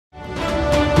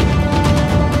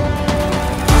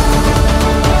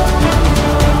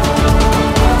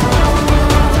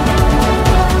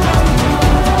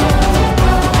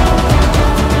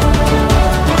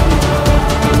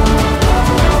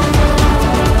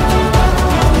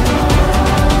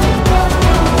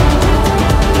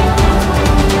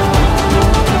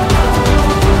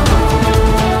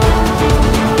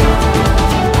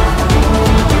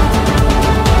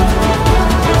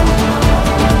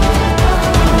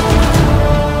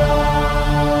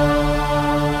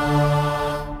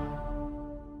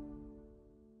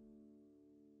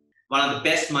the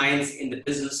best minds in the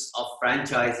business of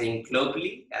franchising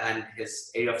globally, and his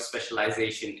area of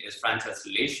specialization is franchise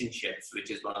relationships,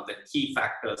 which is one of the key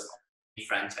factors of the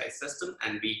franchise system.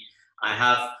 And I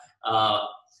have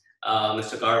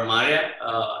Mr. Gaurav Marya,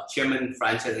 Chairman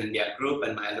Franchise India Group,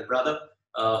 and my elder brother,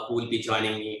 who will be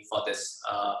joining me for this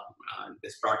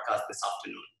broadcast this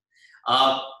afternoon.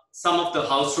 Some of the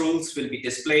house rules will be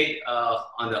displayed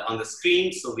on the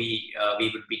screen, so we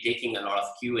would be taking a lot of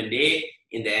Q&A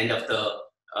in the end of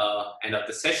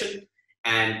the session,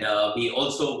 and we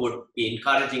also would be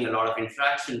encouraging a lot of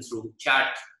interaction through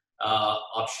chat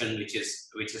option, which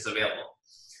is available.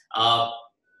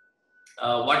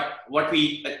 What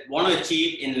we want to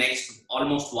achieve in next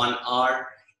almost 1 hour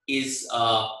is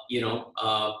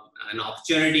an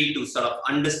opportunity to sort of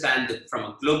understand from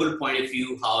a global point of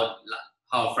view how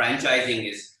franchising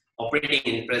is operating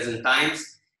in present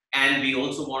times, and we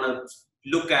also want to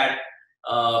look at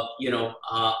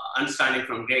understanding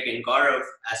from Greg and Gaurav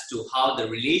as to how the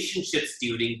relationships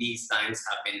during these times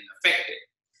have been affected.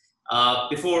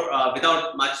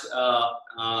 Without much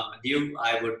ado,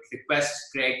 I would request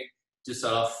Greg to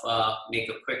sort of make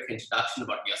a quick introduction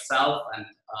about yourself, and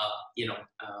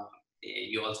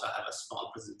you also have a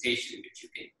small presentation which you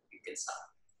can start.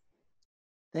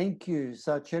 Thank you,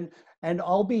 Sachin. And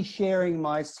I'll be sharing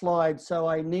my slides, so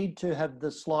I need to have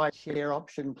the slide share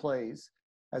option, please,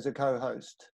 as a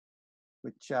co-host,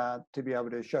 which to be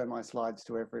able to show my slides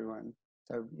to everyone.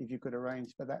 So if you could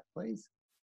arrange for that, please.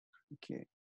 Thank you.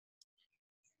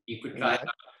 You could try.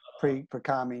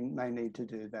 Prakami may need to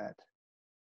do that.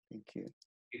 Thank you.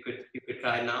 You could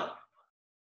try now.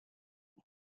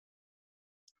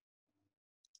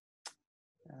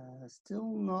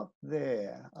 Still not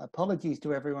there. Apologies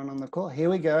to everyone on the call. Here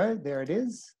we go. There it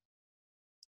is.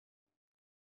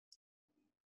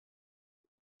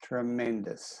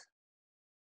 Tremendous.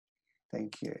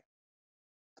 Thank you.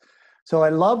 So I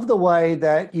love the way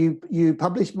that you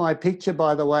published my picture,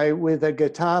 by the way, with a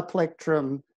guitar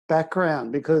plectrum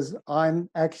background, because I'm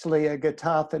actually a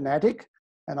guitar fanatic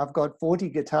and I've got 40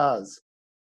 guitars.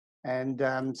 And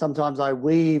sometimes I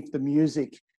weave the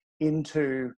music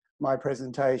into my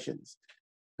presentations.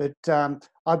 But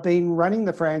I've been running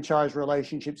the Franchise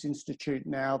Relationships Institute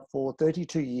now for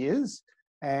 32 years,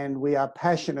 and we are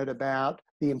passionate about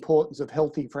the importance of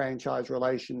healthy franchise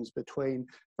relations between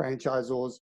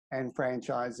franchisors and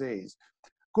franchisees.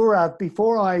 Gaurav,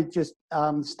 before I just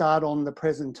start on the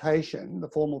presentation, the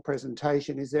formal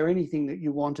presentation, is there anything that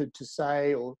you wanted to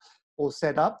say or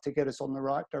set up to get us on the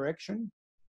right direction?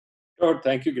 Sure,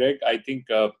 thank you, Greg. I think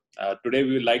today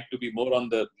we would like to be more on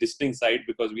the listening side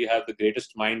because we have the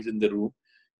greatest minds in the room,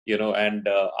 and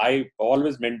I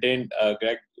always maintained,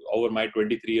 Greg, over my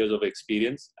 23 years of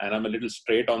experience, and I'm a little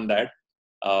straight on that.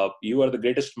 You are the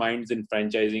greatest minds in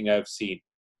franchising I've seen,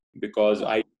 because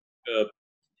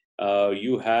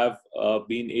you have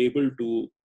been able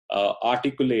to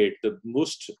articulate the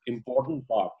most important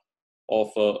part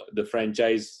of the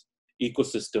franchise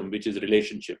ecosystem, which is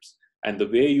relationships. And the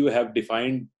way you have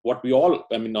defined what we all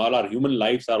our human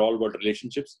lives are all about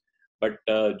relationships, but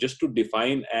just to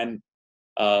define and,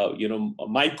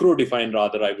 micro define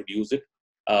rather, I would use it,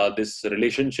 this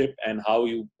relationship and how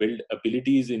you build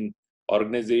abilities in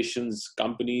organizations,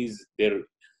 companies, their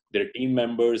team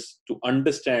members to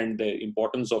understand the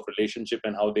importance of relationship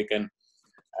and how they can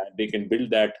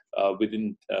build that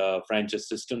within franchise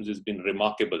systems has been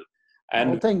remarkable.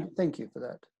 And thank you for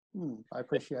that. I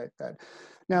appreciate that.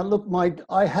 Now, look,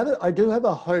 I do have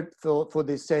a hope for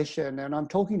this session, and I'm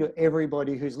talking to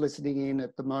everybody who's listening in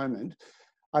at the moment.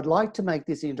 I'd like to make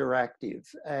this interactive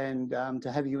and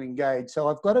to have you engage. So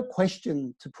I've got a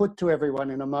question to put to everyone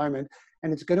in a moment,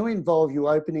 and it's going to involve you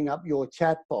opening up your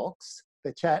chat box,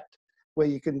 the chat where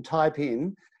you can type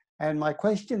in. And my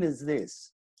question is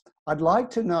this: I'd like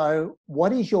to know,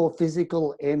 what is your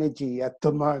physical energy at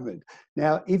the moment?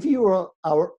 Now, if you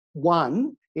are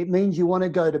 1, it means you want to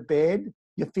go to bed,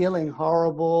 you're feeling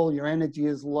horrible, your energy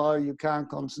is low, you can't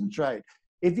concentrate.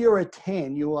 If you're a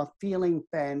 10, you are feeling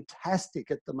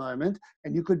fantastic at the moment,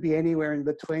 and you could be anywhere in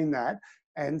between that.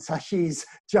 And Sashi's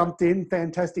jumped in,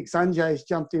 fantastic. Sanjay's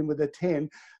jumped in with a 10.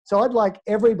 So I'd like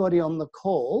everybody on the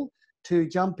call to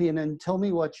jump in and tell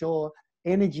me what your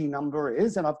energy number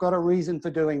is, and I've got a reason for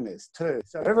doing this too.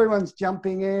 So everyone's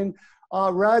jumping in.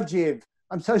 Oh, Rajiv,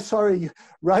 I'm so sorry.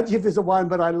 Rajiv is a 1,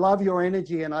 but I love your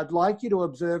energy, and I'd like you to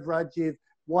observe, Rajiv,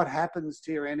 what happens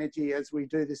to your energy as we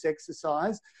do this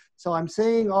exercise. So I'm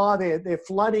seeing, they're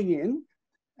flooding in,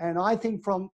 and I think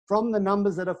from the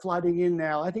numbers that are flooding in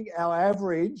now, I think our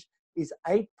average is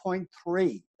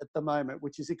 8.3 at the moment,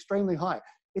 which is extremely high.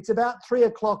 It's about 3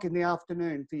 o'clock in the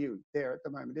afternoon for you there at the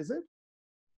moment, is it?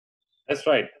 That's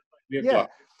right. Yeah.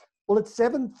 Well, it's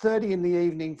 7:30 in the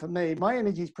evening for me. My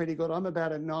energy is pretty good. I'm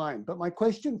about a 9. But my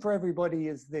question for everybody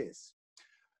is this.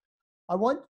 I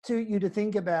want you to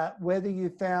think about whether you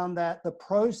found that the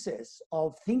process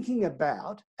of thinking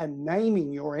about and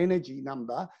naming your energy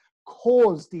number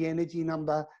caused the energy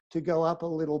number to go up a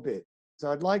little bit.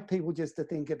 So I'd like people just to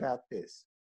think about this,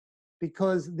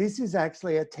 because this is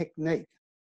actually a technique.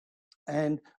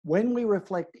 And when we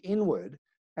reflect inward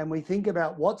and we think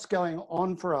about what's going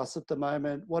on for us at the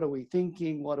moment, what are we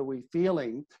thinking, what are we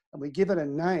feeling, and we give it a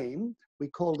name,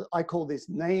 I call this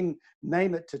name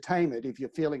it to tame it. If you're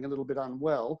feeling a little bit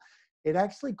unwell, it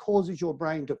actually causes your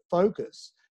brain to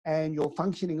focus and your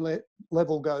functioning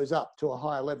level goes up to a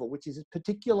higher level, which is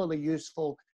particularly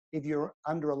useful if you're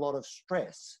under a lot of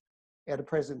stress at a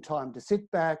present time, to sit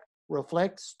back,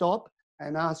 reflect, stop,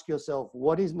 and ask yourself,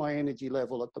 what is my energy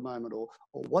level at the moment, or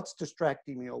what's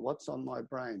distracting me, or what's on my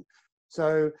brain?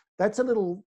 So that's a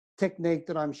little technique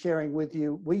that I'm sharing with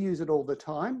you. We use it all the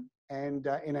time and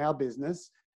in our business.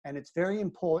 And it's very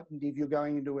important if you're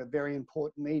going into a very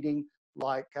important meeting,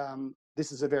 like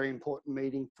this is a very important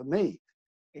meeting for me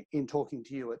in talking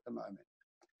to you at the moment.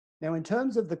 Now, in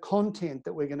terms of the content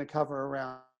that we're going to cover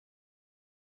around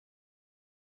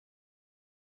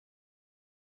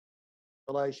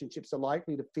relationships are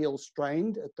likely to feel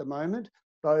strained at the moment.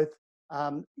 Both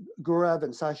Gaurav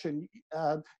and Sasha,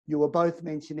 you were both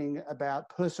mentioning about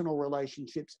personal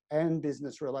relationships and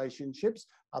business relationships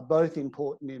are both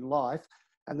important in life.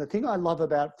 And the thing I love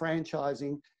about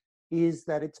franchising is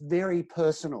that it's very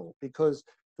personal, because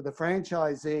for the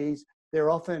franchisees, they're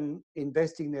often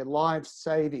investing their life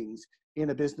savings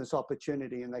in a business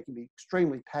opportunity, and they can be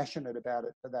extremely passionate about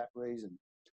it for that reason.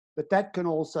 But that can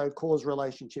also cause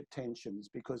relationship tensions,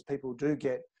 because people do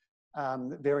get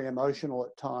very emotional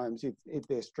at times if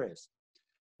they're stressed.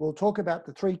 We'll talk about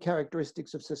the 3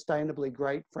 characteristics of sustainably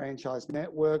great franchise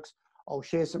networks. I'll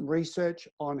share some research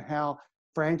on how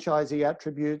franchisee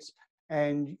attributes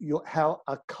and how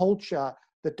a culture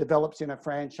that develops in a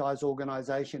franchise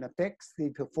organization affects the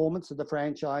performance of the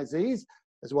franchisees,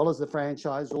 as well as the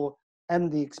franchisor,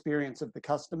 and the experience of the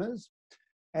customers.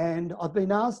 And I've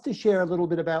been asked to share a little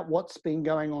bit about what's been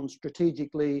going on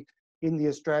strategically in the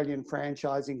Australian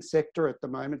franchising sector at the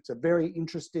moment. It's a very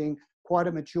interesting, quite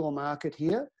a mature market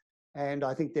here. And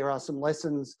I think there are some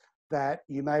lessons that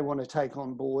you may want to take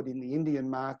on board in the Indian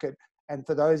market. And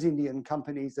for those Indian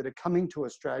companies that are coming to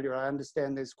Australia, I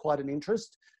understand there's quite an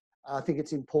interest. I think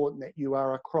it's important that you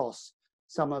are across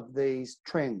some of these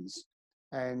trends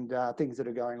and things that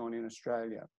are going on in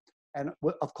Australia. And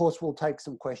of course, we'll take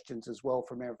some questions as well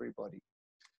from everybody.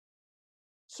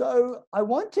 So I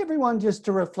want everyone just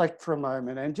to reflect for a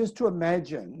moment and just to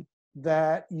imagine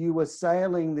that you were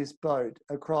sailing this boat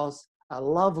across a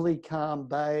lovely calm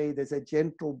bay. There's a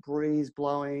gentle breeze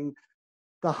blowing.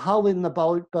 The hull in the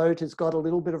boat has got a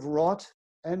little bit of rot,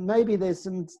 and maybe there's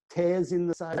some tears in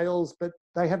the sails, but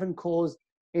they haven't caused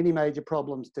any major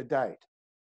problems to date.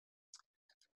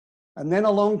 And then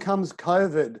along comes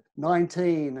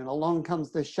COVID-19, and along comes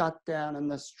the shutdown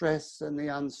and the stress and the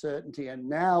uncertainty. And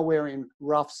now we're in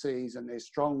rough seas and there's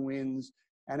strong winds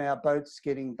and our boat's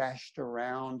getting bashed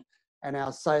around and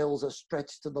our sails are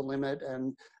stretched to the limit,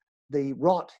 and the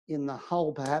rot in the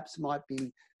hull perhaps might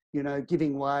be,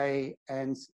 giving way,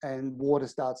 and water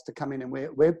starts to come in, and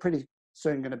we're pretty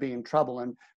soon going to be in trouble.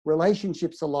 And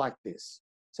relationships are like this.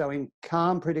 So in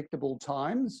calm, predictable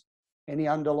times, any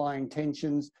underlying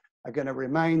tensions are going to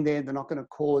remain there. They're not going to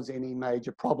cause any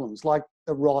major problems, like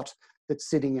the rot that's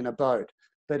sitting in a boat.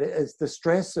 But as the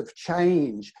stress of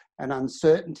change and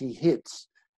uncertainty hits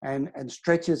and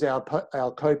stretches our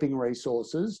coping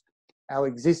resources, our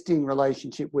existing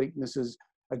relationship weaknesses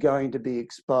are going to be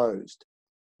exposed.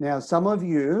 Now, some of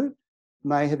you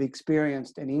may have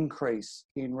experienced an increase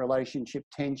in relationship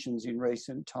tensions in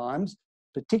recent times,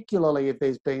 particularly if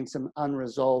there's been some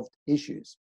unresolved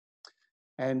issues.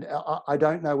 And I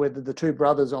don't know whether the 2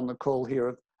 brothers on the call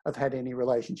here have had any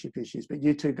relationship issues, but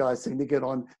you 2 guys seem to get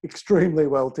on extremely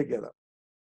well together.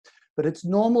 But it's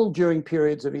normal during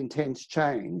periods of intense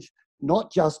change,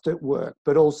 not just at work,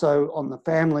 but also on the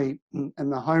family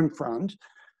and the home front,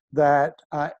 that,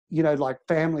 like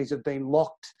families have been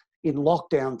locked in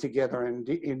lockdown together. And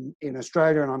in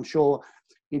Australia, and I'm sure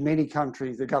in many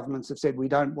countries, the governments have said, we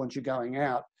don't want you going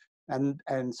out.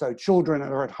 And so children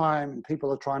are at home and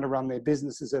people are trying to run their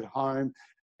businesses at home,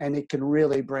 and it can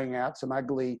really bring out some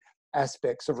ugly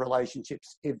aspects of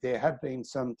relationships if there have been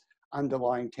some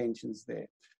underlying tensions there.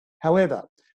 However,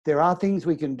 there are things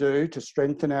we can do to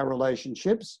strengthen our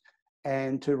relationships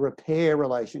and to repair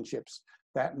relationships.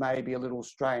 that may be a little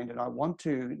strained. And I want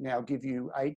to now give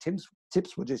you 8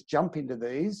 tips. We'll just jump into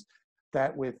these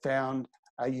that we've found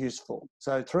are useful.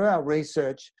 So through our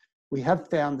research, we have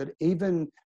found that even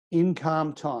in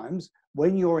calm times,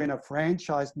 when you're in a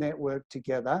franchise network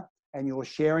together and you're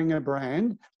sharing a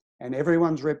brand and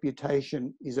everyone's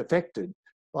reputation is affected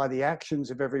by the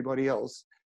actions of everybody else,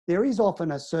 there is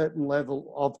often a certain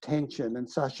level of tension. And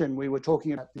Sachin, we were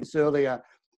talking about this earlier.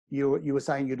 You were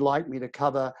saying you'd like me to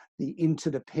cover the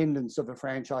interdependence of a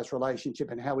franchise relationship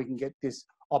and how we can get this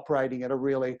operating at a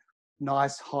really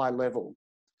nice high level.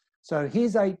 So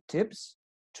here's 8 tips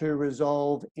to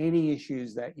resolve any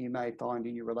issues that you may find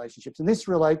in your relationships. And this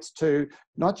relates to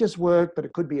not just work, but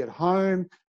it could be at home,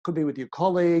 could be with your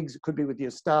colleagues, it could be with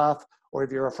your staff, or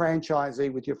if you're a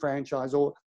franchisee with your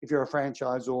franchisor, if you're a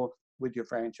franchisor with your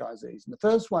franchisees. And the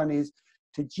first one is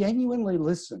to genuinely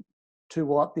listen to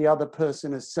what the other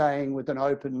person is saying with an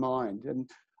open mind. And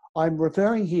I'm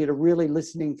referring here to really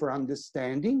listening for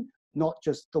understanding, not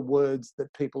just the words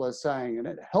that people are saying. And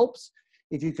it helps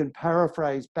if you can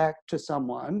paraphrase back to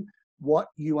someone what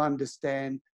you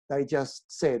understand they just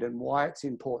said and why it's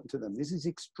important to them. This is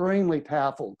extremely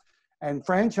powerful. And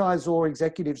franchisor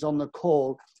executives on the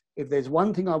call, if there's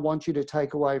one thing I want you to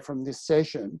take away from this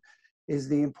session, is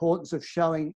the importance of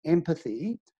showing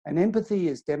empathy. And empathy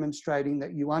is demonstrating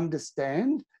that you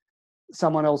understand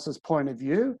someone else's point of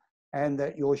view and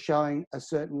that you're showing a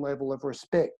certain level of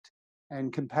respect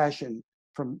and compassion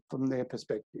from their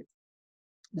perspective.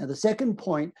 Now, the second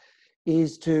point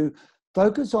is to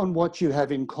focus on what you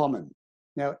have in common.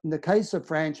 Now, in the case of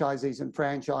franchisees and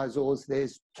franchisors,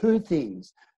 there's 2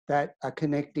 things that are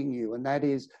connecting you, and that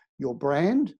is your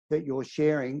brand that you're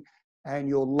sharing and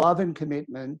your love and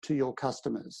commitment to your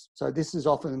customers. So this is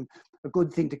often a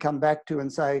good thing to come back to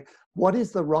and say, what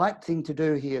is the right thing to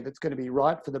do here that's going to be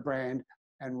right for the brand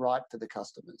and right for the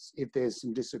customers if there's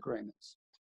some disagreements.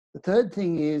 The third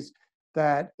thing is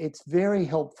that it's very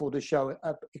helpful to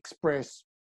express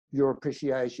your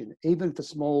appreciation, even for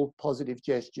small positive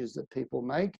gestures that people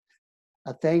make.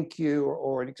 A thank you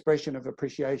or an expression of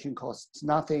appreciation costs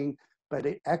nothing, but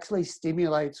it actually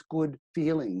stimulates good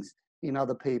feelings in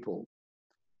other people.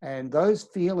 And those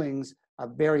feelings are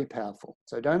very powerful.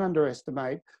 So don't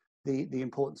underestimate the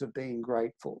importance of being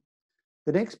grateful.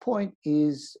 The next point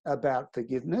is about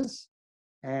forgiveness.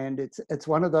 And it's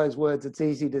one of those words, it's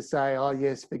easy to say, oh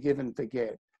yes, forgive and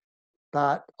forget.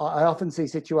 But I often see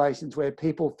situations where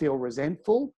people feel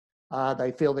resentful.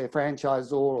 They feel their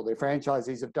franchisor or their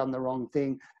franchisees have done the wrong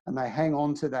thing and they hang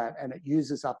on to that, and it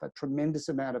uses up a tremendous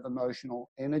amount of emotional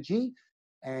energy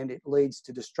and it leads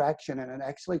to distraction, and it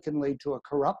actually can lead to a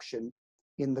corruption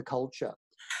in the culture.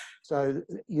 So,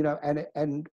 you know,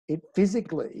 and it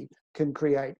physically can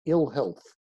create ill health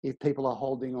if people are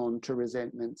holding on to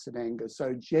resentments and anger.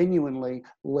 So genuinely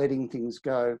letting things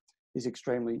go is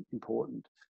extremely important.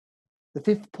 The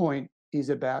 5th point is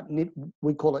about,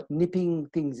 we call it nipping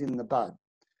things in the bud.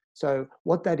 So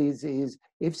what that is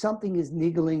if something is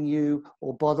niggling you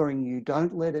or bothering you,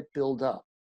 don't let it build up.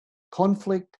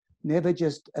 Conflict never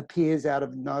just appears out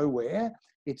of nowhere.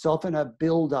 It's often a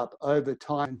build up over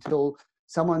time until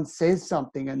someone says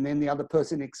something and then the other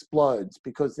person explodes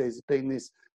because there's been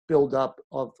this build up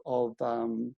of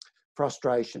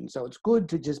frustration. So it's good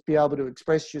to just be able to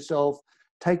express yourself,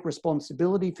 take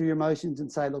responsibility for your emotions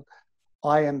and say, look,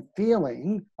 I am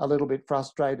feeling a little bit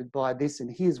frustrated by this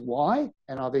and here's why.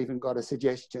 And I've even got a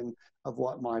suggestion of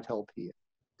what might help here.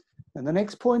 And the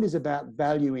next point is about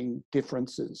valuing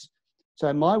differences.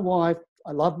 So my wife,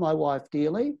 I love my wife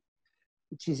dearly.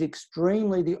 She's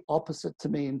extremely the opposite to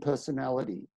me in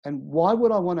personality. And why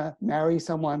would I want to marry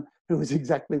someone who is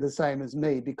exactly the same as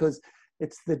me? Because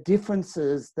it's the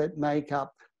differences that make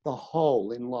up the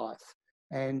whole in life.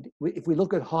 And if we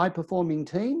look at high-performing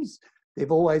teams,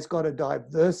 they've always got a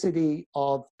diversity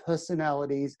of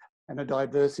personalities and a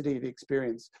diversity of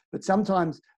experience. But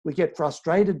sometimes we get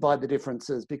frustrated by the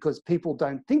differences because people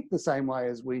don't think the same way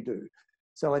as we do.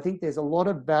 So I think there's a lot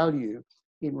of value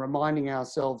in reminding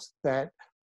ourselves that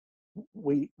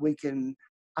we can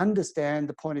understand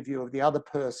the point of view of the other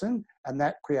person, and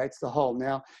that creates the whole.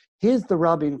 Now, here's the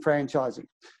rub in franchising.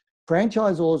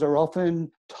 Franchisors are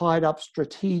often tied up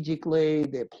strategically,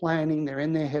 they're planning, they're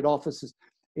in their head offices.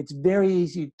 It's very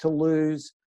easy to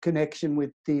lose connection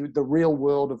with the real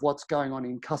world of what's going on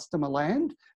in customer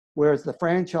land, whereas the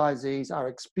franchisees are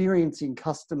experiencing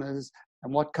customers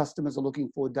and what customers are looking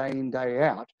for day in, day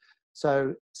out.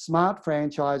 So smart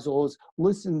franchisors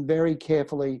listen very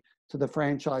carefully to the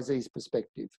franchisee's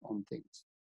perspective on things.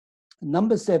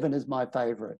 Number 7 is my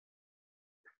favorite.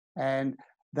 And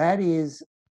that is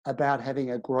about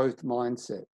having a growth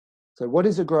mindset. So what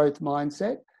is a growth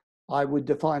mindset? I would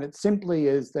define it simply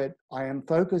as that I am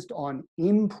focused on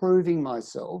improving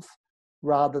myself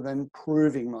rather than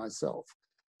proving myself.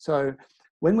 So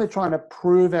when we're trying to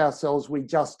prove ourselves, we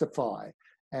justify.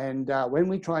 And when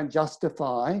we try and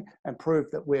justify and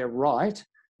prove that we're right,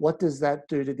 what does that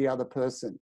do to the other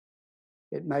person?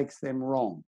 It makes them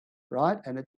wrong, right?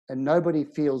 And nobody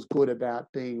feels good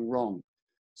about being wrong.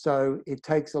 So it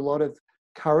takes a lot of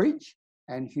courage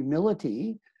and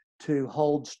humility to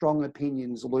hold strong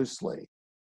opinions loosely.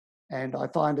 And I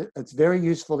find it's very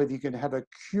useful if you can have a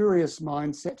curious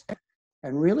mindset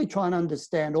and really try and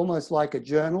understand, almost like a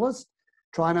journalist,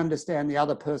 try and understand the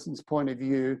other person's point of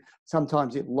view.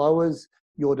 Sometimes it lowers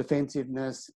your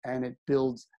defensiveness and it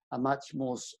builds a much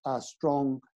more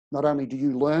strong, not only do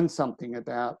you learn something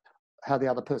about how the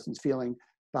other person's feeling,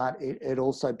 but it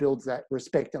also builds that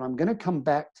respect. And I'm going to come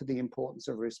back to the importance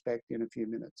of respect in a few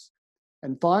minutes.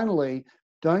 And finally,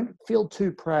 don't feel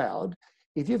too proud.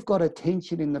 If you've got a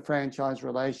tension in the franchise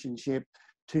relationship,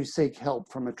 to seek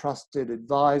help from a trusted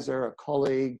advisor, a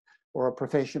colleague, or a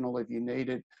professional if you need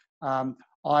it.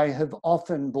 I have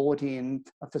often brought in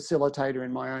a facilitator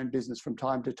in my own business from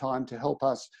time to time to help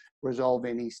us resolve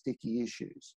any sticky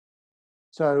issues.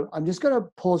 So I'm just going to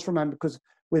pause for a moment because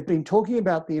we've been talking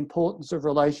about the importance of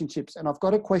relationships, and I've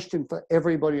got a question for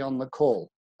everybody on the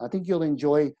call. I think you'll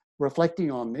enjoy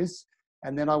reflecting on this,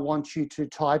 and then I want you to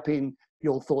type in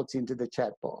your thoughts into the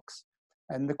chat box.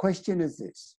 And the question is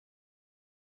this: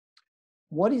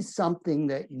 what is something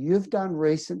that you've done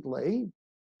recently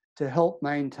to help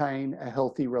maintain a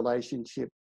healthy relationship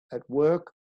at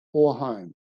work or home?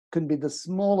 It can be the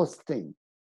smallest thing,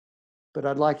 but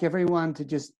I'd like everyone to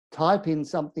just type in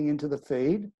something into the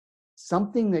feed,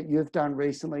 something that you've done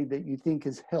recently that you think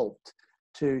has helped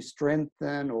to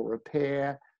strengthen or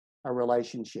repair a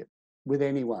relationship with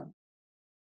anyone.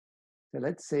 So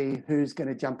let's see who's going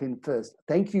to jump in first.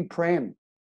 Thank you, Prem.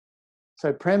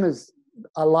 So Prem is,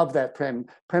 I love that, Prem.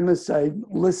 Prem is say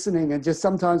listening, and just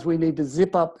sometimes we need to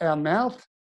zip up our mouth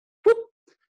whoop,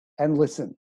 and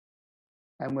listen.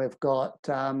 And we've got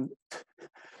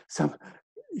some,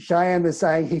 Cheyenne is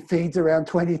saying he feeds around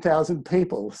 20,000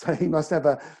 people. So he must have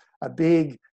a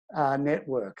big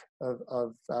network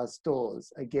of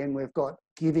stores. Again, we've got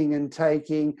giving and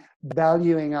taking,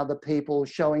 valuing other people,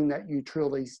 showing that you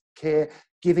truly care,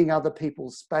 giving other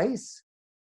people space.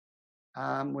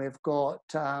 We've got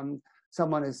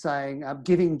someone is saying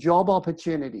giving job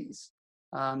opportunities.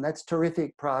 That's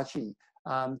terrific, Prachi,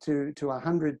 to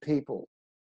 100 people.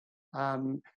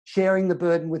 Sharing the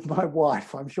burden with my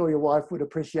wife. I'm sure your wife would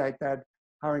appreciate that.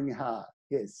 Haringha,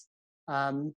 yes.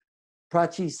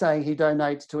 Prachi saying he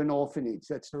donates to an orphanage.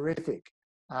 That's terrific.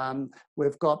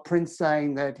 We've got Prince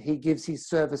saying that he gives his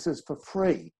services for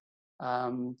free,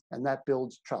 and that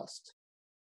builds trust.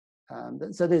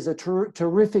 So there's a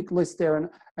terrific list there.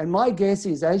 And my guess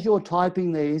is as you're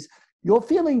typing these, you're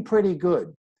feeling pretty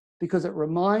good because it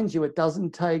reminds you it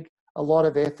doesn't take a lot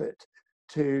of effort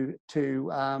to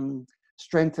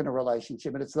strengthen a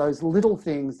relationship. And it's those little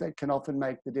things that can often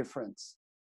make the difference.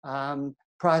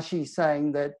 Prashi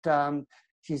saying that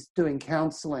she's doing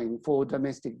counselling for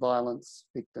domestic violence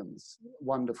victims.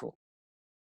 Wonderful.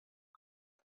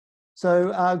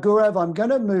 So Gaurav, I'm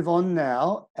going to move on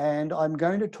now, and I'm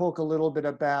going to talk a little bit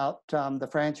about the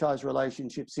Franchise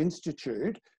Relationships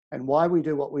Institute and why we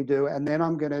do what we do, and then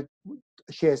I'm going to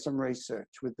share some research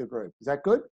with the group. Is that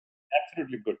good?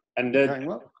 Absolutely good. And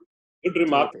well? Good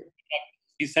remark. Terrific.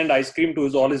 He sent ice cream to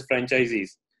all his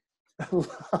franchisees. I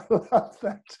love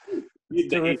that.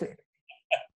 It's terrific.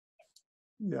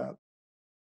 Yeah.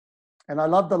 And I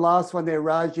love the last one there,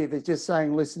 Rajiv is just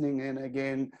saying listening in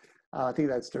again. I think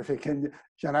that's terrific. And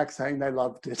Janak saying they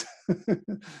loved it.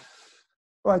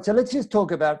 All right, so let's just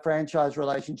talk about Franchise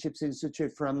Relationships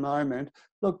Institute for a moment.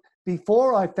 Look,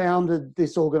 before I founded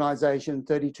this organization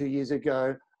 32 years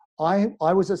ago, I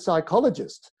was a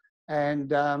psychologist,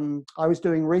 and I was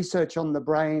doing research on the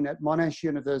brain at Monash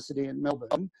University in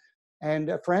Melbourne.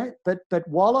 And but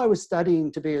while I was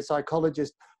studying to be a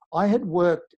psychologist, I had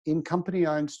worked in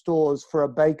company-owned stores for a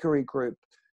bakery group.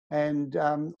 And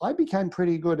I became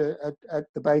pretty good at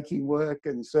the baking work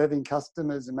and serving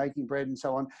customers and making bread and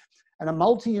so on. And a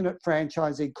multi-unit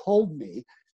franchisee called me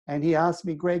and he asked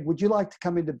me, Greg, would you like to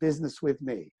come into business with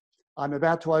me? I'm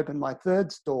about to open my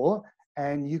third store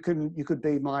and you could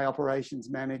be my operations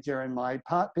manager and my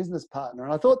business partner.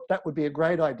 And I thought that would be a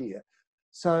great idea.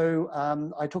 So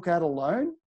I took out a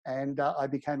loan and I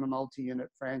became a multi-unit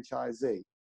franchisee.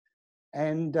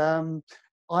 And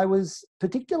I was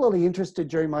particularly interested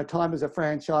during my time as a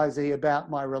franchisee about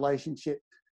my relationship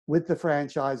with the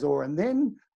franchisor. And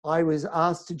then I was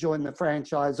asked to join the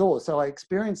franchisor. So I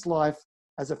experienced life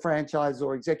as a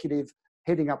franchisor executive,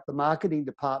 heading up the marketing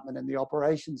department and the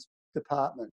operations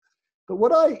department.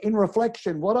 But in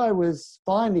reflection, what I was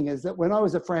finding is that when I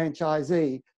was a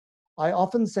franchisee, I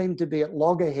often seemed to be at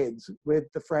loggerheads with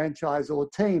the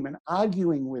franchisor team and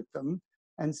arguing with them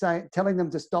and telling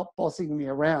them to stop bossing me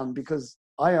around because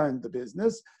I owned the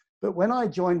business. But when I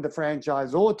joined the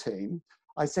franchisor team,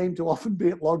 I seemed to often be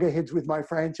at loggerheads with my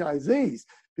franchisees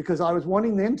because I was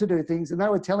wanting them to do things and they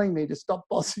were telling me to stop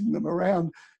bossing them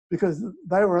around because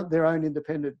they were their own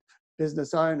independent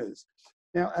business owners.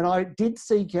 Now, and I did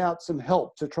seek out some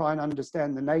help to try and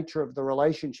understand the nature of the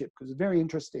relationship because it's very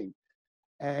interesting.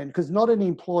 And because not an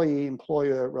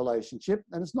employee-employer relationship,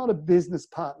 and it's not a business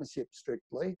partnership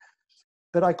strictly,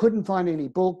 but I couldn't find any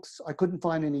books, I couldn't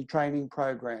find any training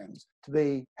programs to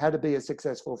be how to be a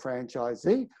successful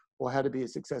franchisee or how to be a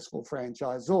successful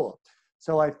franchisor.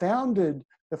 So I founded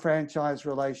the Franchise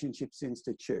Relationships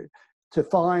Institute to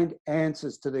find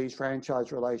answers to these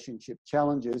franchise relationship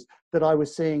challenges that I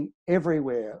was seeing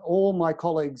everywhere. All my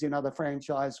colleagues in other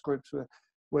franchise groups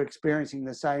were experiencing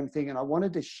the same thing, and I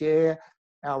wanted to share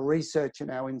our research and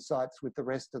our insights with the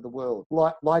rest of the world,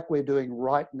 like we're doing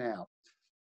right now.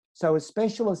 So as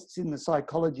specialists in the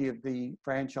psychology of the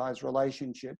franchise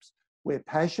relationships, we're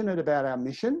passionate about our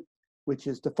mission, which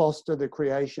is to foster the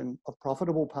creation of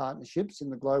profitable partnerships in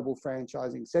the global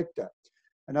franchising sector.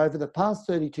 And over the past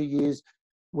 32 years,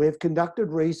 we've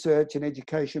conducted research and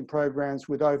education programs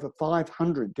with over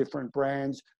 500 different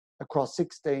brands across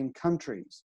 16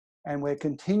 countries. And we're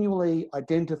continually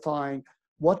identifying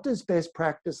what does best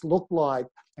practice look like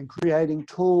and creating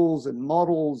tools and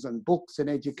models and books and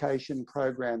education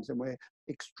programs. And we're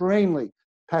extremely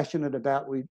passionate about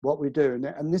what we do.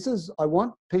 And this is, I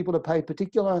want people to pay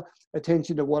particular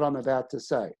attention to what I'm about to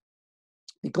say,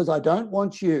 because I don't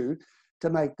want you to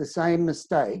make the same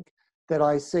mistake that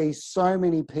I see so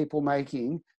many people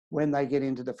making when they get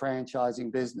into the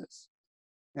franchising business.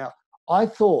 Now, I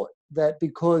thought that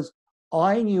because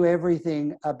I knew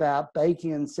everything about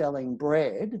baking and selling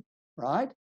bread,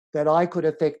 right, that I could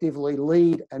effectively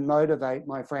lead and motivate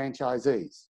my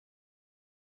franchisees.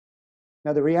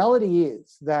 Now, the reality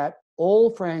is that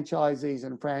all franchisees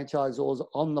and franchisors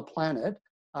on the planet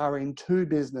are in two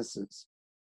businesses.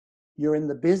 You're in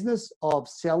the business of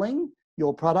selling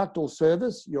your product or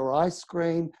service, your ice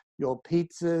cream, your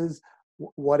pizzas,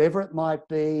 whatever it might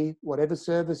be, whatever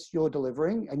service you're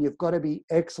delivering, and you've got to be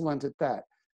excellent at that.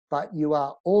 But you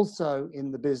are also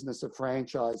in the business of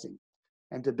franchising.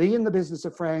 And to be in the business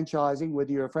of franchising,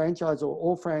 whether you're a franchisor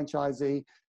or franchisee,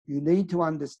 you need to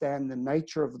understand the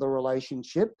nature of the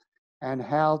relationship and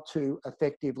how to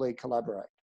effectively collaborate.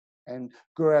 And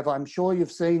Gaurav, I'm sure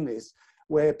you've seen this,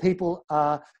 where people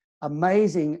are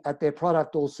amazing at their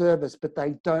product or service, but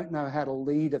they don't know how to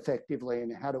lead effectively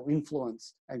and how to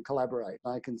influence and collaborate.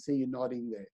 I can see you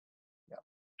nodding there.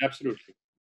 Yeah. Absolutely.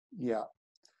 Yeah.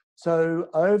 So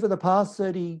over the past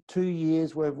 32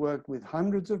 years, we've worked with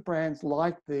hundreds of brands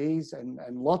like these and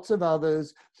lots of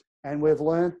others. And we've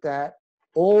learned that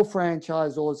all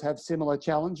franchisors have similar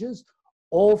challenges.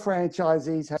 All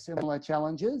franchisees have similar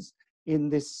challenges in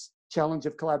this challenge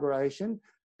of collaboration.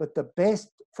 But the best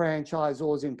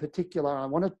franchisors in particular, and I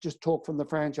want to just talk from the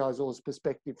franchisor's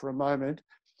perspective for a moment,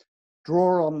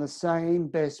 draw on the same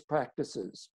best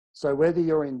practices. So whether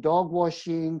you're in dog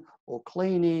washing or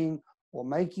cleaning or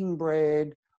making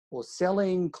bread or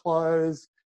selling clothes,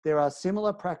 there are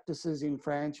similar practices in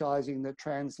franchising that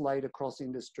translate across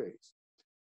industries.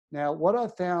 Now, what I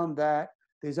found that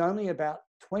there's only about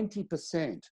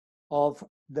 20% of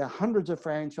the hundreds of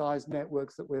franchise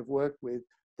networks that we've worked with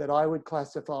that I would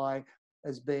classify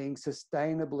as being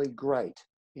sustainably great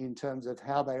in terms of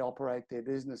how they operate their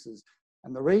businesses.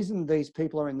 And the reason these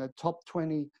people are in the top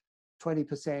 20%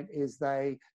 is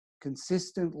they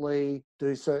consistently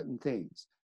do certain things.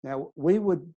 Now, we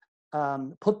would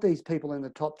put these people in the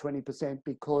top 20%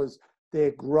 because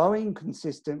they're growing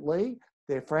consistently,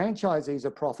 their franchisees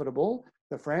are profitable,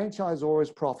 the franchisor is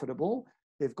profitable,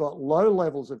 they've got low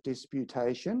levels of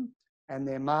disputation, and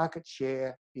their market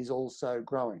share is also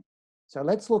growing. So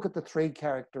let's look at the three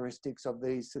characteristics of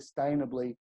these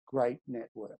sustainably great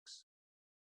networks.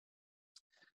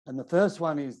 And the first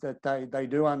one is that they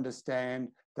do understand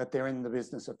that they're in the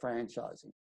business of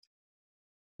franchising.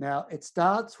 Now, it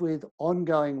starts with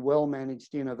ongoing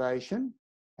well-managed innovation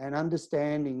and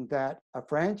understanding that a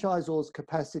franchisor's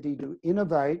capacity to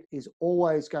innovate is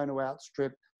always going to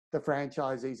outstrip the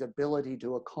franchisee's ability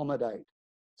to accommodate.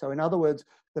 So in other words,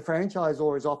 the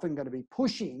franchisor is often going to be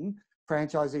pushing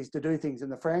franchisees to do things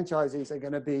and the franchisees are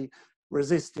going to be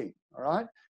resisting, all right?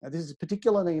 Now, this is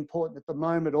particularly important at the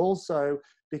moment also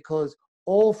because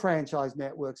all franchise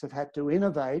networks have had to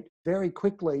innovate very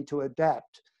quickly to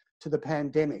adapt to the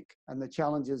pandemic and the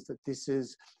challenges that this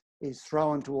is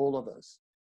thrown to all of us.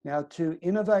 Now, to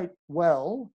innovate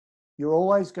well, you're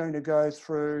always going to go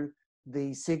through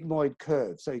the sigmoid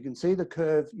curve. So you can see the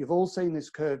curve. You've all seen this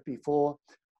curve before.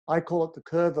 I call it the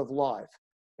curve of life.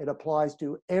 It applies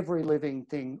to every living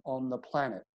thing on the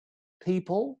planet.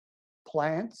 People,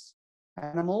 plants,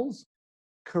 animals,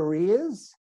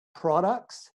 careers,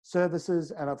 products,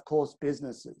 services, and of course,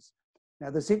 businesses.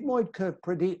 Now, the sigmoid curve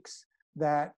predicts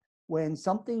that when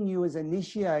something new is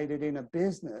initiated in a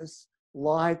business,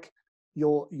 like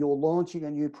you're launching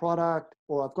a new product,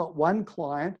 or I've got one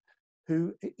client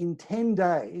who in 10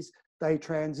 days, they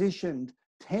transitioned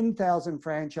 10,000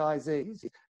 franchisees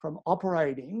from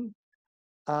operating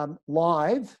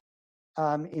live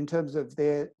in terms of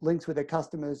their links with their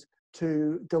customers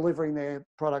to delivering their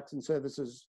products and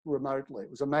services remotely.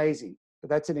 It was amazing, but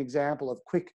that's an example of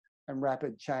quick and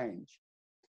rapid change.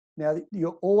 Now,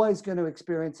 you're always going to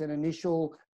experience an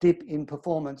initial dip in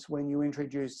performance when you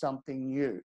introduce something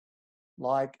new,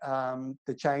 like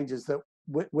the changes that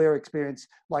we're experiencing,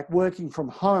 like working from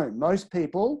home. Most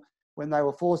people, when they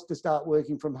were forced to start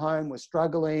working from home, were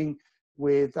struggling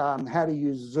with how to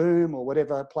use Zoom or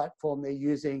whatever platform they're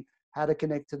using, how to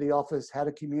connect to the office, how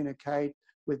to communicate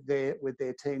with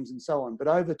their teams and so on. But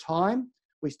over time,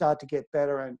 we start to get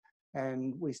better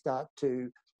and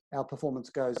our performance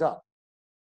goes up.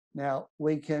 Now,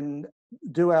 we can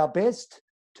do our best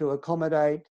to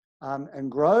accommodate and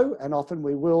grow, and often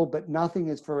we will, but nothing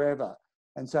is forever.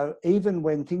 And so even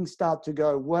when things start to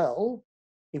go well,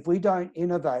 if we don't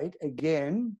innovate,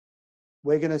 again,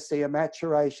 we're going to see a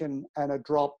maturation and a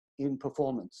drop in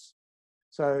performance.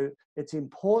 So it's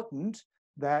important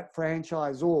that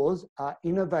franchisors are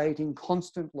innovating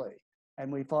constantly.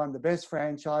 And we find the best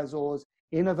franchisors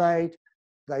innovate,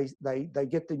 they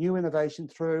get the new innovation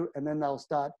through, and then they'll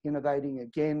start innovating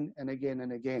again and again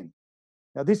and again.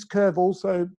 Now, this curve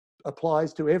also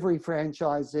applies to every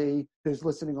franchisee who's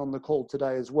listening on the call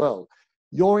today as well.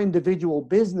 Your individual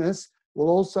business will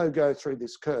also go through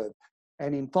this curve.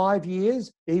 And in 5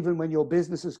 years, even when your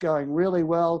business is going really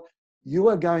well, you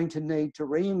are going to need to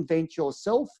reinvent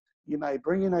yourself. You may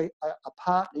bring in a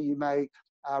partner, you may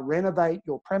renovate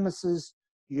your premises,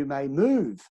 you may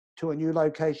move to a new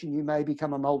location, you may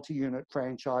become a multi-unit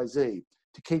franchisee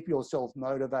to keep yourself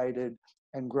motivated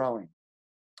and growing.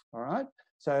 All right,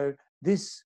 so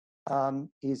this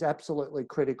is absolutely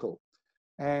critical.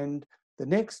 And the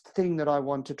next thing that I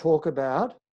want to talk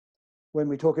about when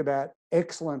we talk about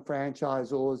excellent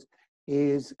franchisors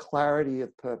is clarity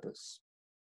of purpose.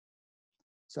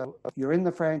 So you're in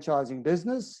the franchising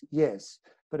business, yes,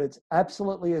 but it's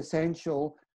absolutely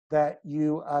essential that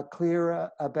you are clearer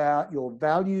about your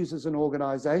values as an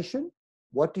organization.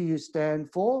 What do you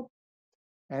stand for?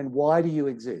 And why do you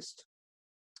exist?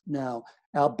 Now,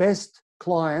 our best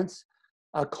clients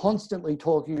are constantly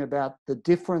talking about the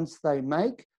difference they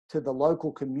make to the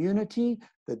local community,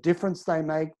 the difference they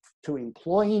make to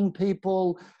employing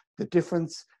people, the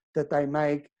difference that they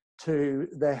make to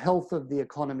the health of the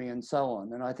economy and so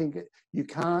on. And I think you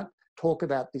can't talk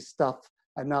about this stuff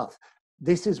enough.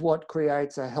 This is what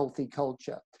creates a healthy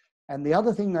culture. And the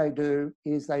other thing they do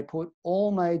is they put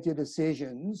all major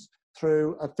decisions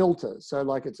through a filter. So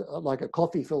like it's like a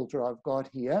coffee filter I've got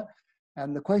here.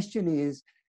 And the question is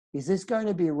this going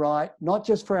to be right, not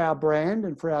just for our brand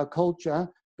and for our culture,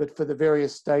 but for the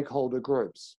various stakeholder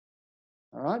groups?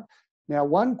 All right. Now,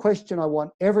 one question I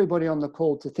want everybody on the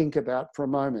call to think about for a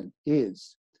moment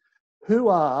is, who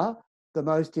are the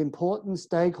most important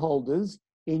stakeholders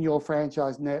in your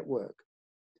franchise network?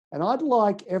 And I'd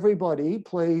like everybody,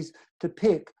 please, to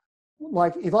pick,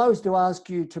 like if I was to ask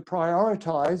you to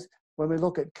prioritize when we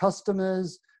look at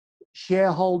customers,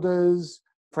 shareholders,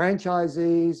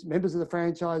 franchisees, members of the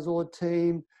franchisor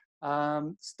team,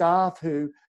 staff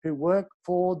who work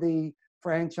for the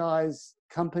franchise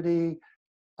company,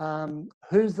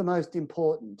 who's the most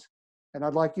important? And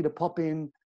I'd like you to pop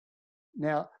in.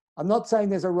 Now, I'm not saying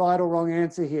there's a right or wrong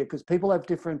answer here because people have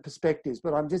different perspectives,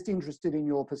 but I'm just interested in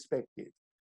your perspective.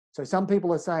 So some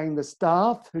people are saying the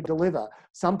staff who deliver.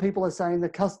 Some people are saying the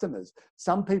customers.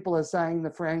 Some people are saying the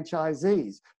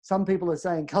franchisees. Some people are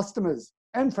saying customers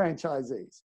and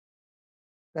franchisees.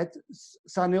 That's,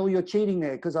 Sanil, you're cheating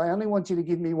there because I only want you to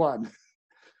give me one.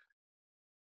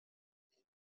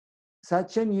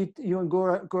 Sachin, you and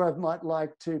Gaurav might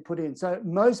like to put in. So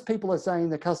most people are saying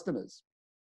the customers.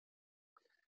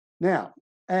 Now,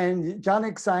 and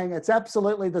Janik's saying it's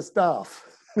absolutely the staff.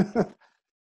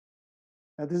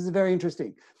 Now, this is very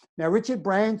interesting. Now, Richard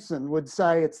Branson would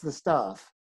say it's the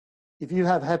staff. If you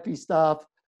have happy staff,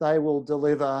 they will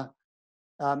deliver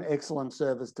excellent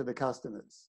service to the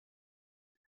customers.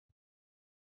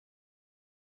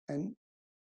 And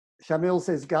Shamil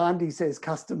says, Gandhi says,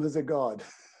 customers are God.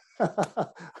 I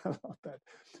love that.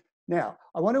 Now,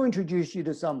 I want to introduce you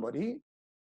to somebody.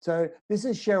 So this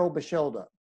is Cheryl Bachelder.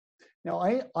 Now,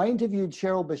 I interviewed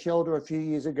Cheryl Bachelder a few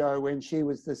years ago when she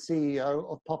was the CEO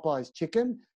of Popeye's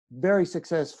Chicken, very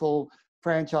successful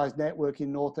franchise network in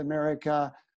North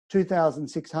America,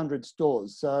 2,600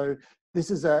 stores. So this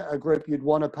is a group you'd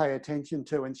want to pay attention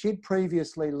to. And she'd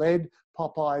previously led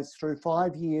Popeyes through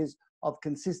 5 years of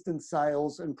consistent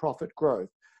sales and profit growth.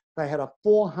 They had a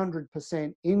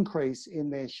 400% increase in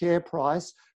their share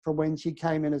price from when she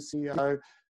came in as CEO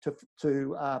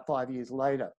to 5 years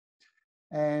later.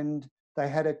 And they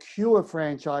had a queue of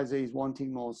franchisees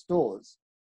wanting more stores.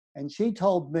 And she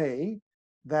told me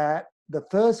that the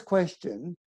first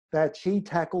question that she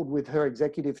tackled with her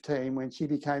executive team when she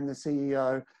became the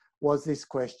CEO was this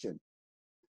question: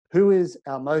 who is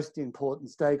our most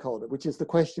important stakeholder? Which is the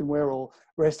question we're all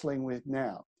wrestling with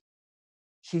now.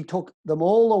 She took them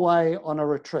all away on a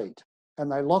retreat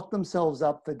and they locked themselves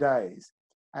up for days.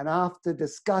 And after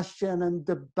discussion and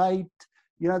debate,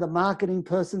 you know, the marketing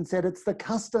person said it's the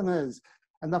customers,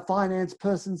 and the finance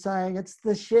person saying it's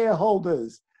the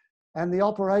shareholders, and the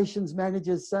operations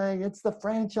managers saying it's the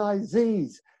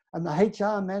franchisees, and the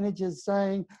HR managers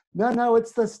saying, no,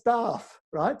 it's the staff,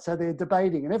 right? So they're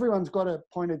debating and everyone's got a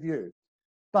point of view.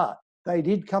 But they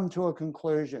did come to a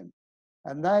conclusion,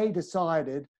 and they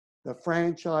decided the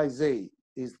franchisee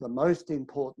is the most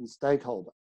important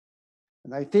stakeholder.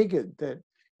 And they figured that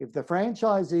if the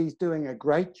franchisee is doing a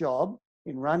great job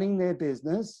in running their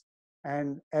business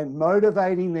and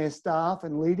motivating their staff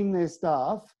and leading their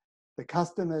staff, the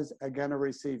customers are going to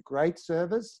receive great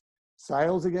service,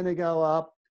 sales are going to go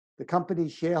up, the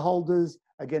company's shareholders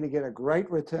are going to get a great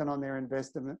return on their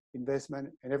investment,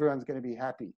 and everyone's going to be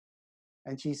happy.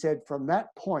 And she said from that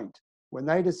point, when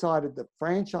they decided the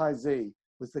franchisee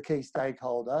was the key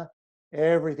stakeholder,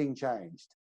 everything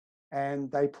changed.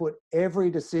 And they put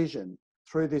every decision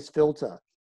through this filter.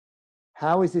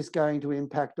 How is this going to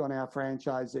impact on our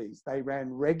franchisees? They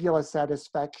ran regular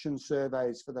satisfaction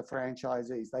surveys for the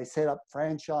franchisees. They set up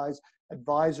franchise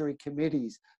advisory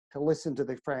committees to listen to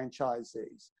the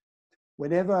franchisees.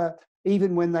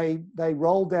 Even when they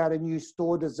rolled out a new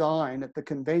store design at the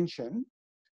convention,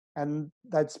 and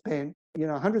they'd spent, you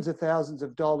know, hundreds of thousands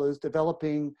of dollars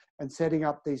developing and setting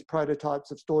up these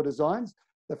prototypes of store designs,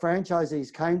 the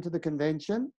franchisees came to the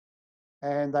convention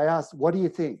and they asked, what do you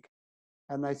think?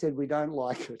 And they said, we don't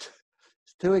like it.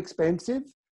 It's too expensive.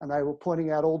 And they were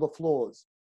pointing out all the flaws.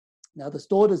 Now, the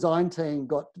store design team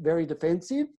got very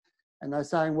defensive and they're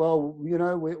saying, well, you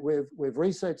know, we've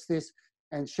researched this.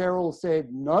 And Cheryl said,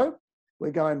 no,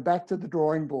 we're going back to the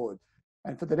drawing board.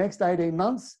 And for the next 18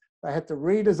 months, they had to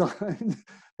redesign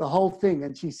the whole thing.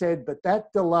 And she said, but that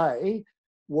delay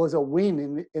was a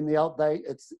win in the,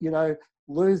 it's, you know,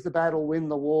 lose the battle, win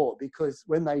the war, because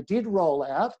when they did roll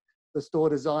out the store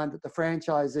design that the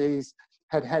franchisees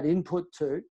had input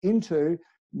into,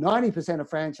 90% of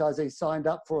franchisees signed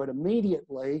up for it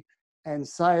immediately, and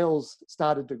sales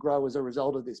started to grow as a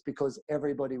result of this because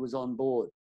everybody was on board.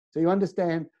 So you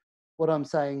understand what I'm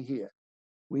saying here.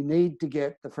 We need to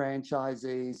get the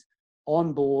franchisees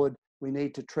on board. We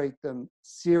need to treat them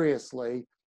seriously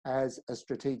as a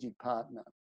strategic partner.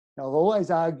 Now, I've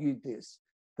always argued this,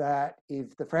 that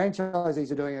if the franchisees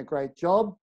are doing a great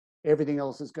job, everything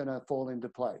else is going to fall into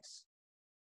place.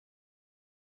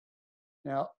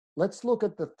 Now, let's look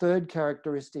at the third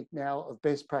characteristic now of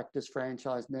best practice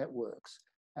franchise networks.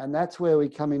 And that's where we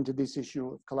come into this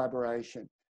issue of collaboration.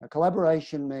 Now,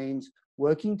 collaboration means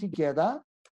working together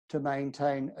to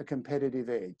maintain a competitive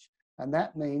edge. And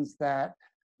that means that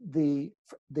the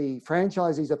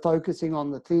franchisees are focusing on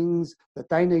the things that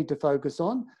they need to focus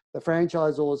on. The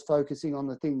franchisors focusing on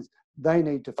the things they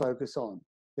need to focus on.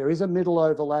 There is a middle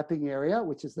overlapping area,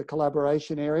 which is the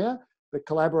collaboration area, but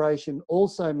collaboration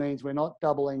also means we're not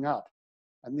doubling up.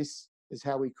 And this is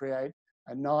how we create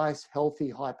a nice, healthy,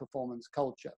 high-performance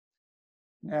culture.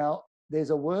 Now, there's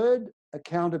a word,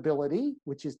 accountability,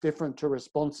 which is different to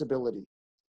responsibility.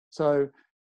 So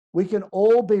we can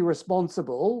all be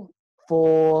responsible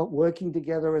for working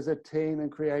together as a team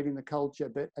and creating the culture,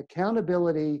 but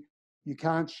accountability, you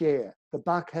can't share. The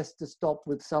buck has to stop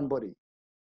with somebody.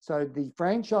 So the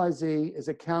franchisee is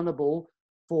accountable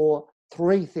for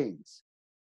three things.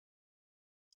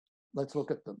 Let's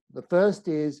look at them. The first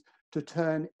is to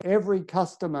turn every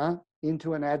customer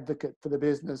into an advocate for the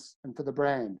business and for the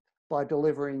brand. by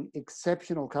delivering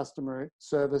exceptional customer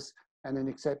service and an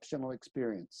exceptional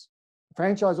experience. The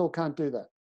franchisor can't do that.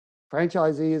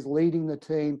 Franchisee is leading the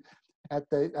team at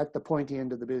the pointy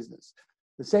end of the business.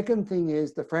 The second thing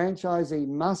is the franchisee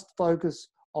must focus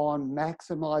on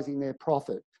maximizing their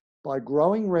profit by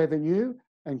growing revenue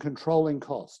and controlling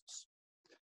costs.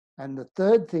 And the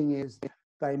third thing is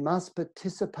they must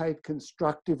participate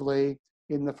constructively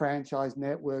in the franchise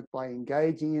network by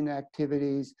engaging in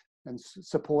activities and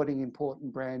supporting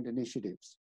important brand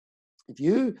initiatives. If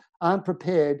you aren't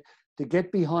prepared to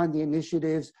get behind the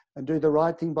initiatives and do the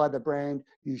right thing by the brand,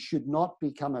 you should not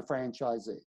become a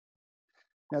franchisee.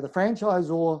 Now, the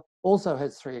franchisor also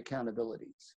has 3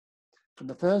 accountabilities. And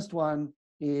the first one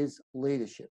is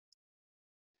leadership.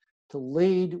 To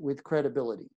lead with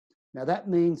credibility. Now, that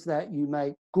means that you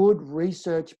make good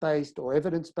research-based or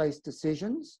evidence-based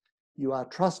decisions, you are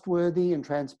trustworthy and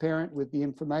transparent with the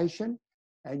information,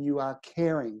 and you are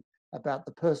caring about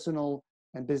the personal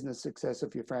and business success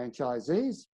of your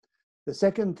franchisees. The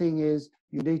second thing is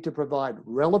you need to provide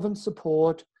relevant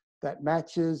support that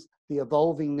matches the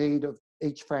evolving need of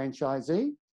each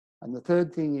franchisee. And the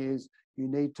third thing is you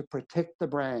need to protect the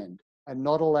brand and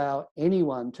not allow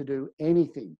anyone to do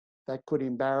anything that could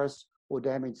embarrass or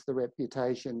damage the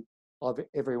reputation of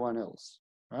everyone else,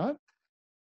 right?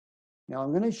 Now,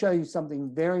 I'm going to show you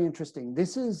something very interesting.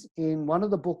 This is in one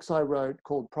of the books I wrote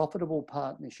called Profitable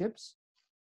Partnerships,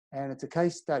 and it's a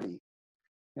case study.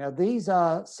 Now, these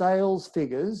are sales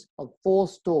figures of 4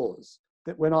 stores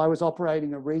that when I was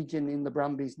operating a region in the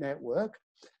Brumbies network,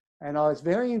 and I was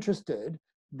very interested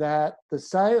that the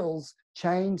sales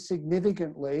changed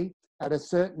significantly at a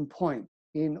certain point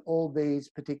in all these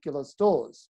particular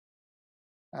stores.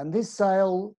 And this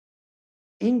sale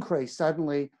increase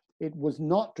suddenly, it was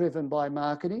not driven by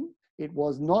marketing, it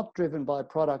was not driven by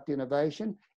product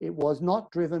innovation, it was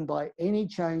not driven by any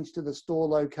change to the store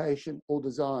location or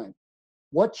design.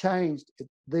 What changed at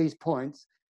these points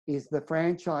is the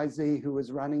franchisee who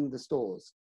was running the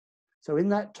stores. So in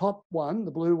that top one,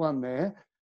 the blue one there,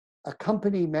 a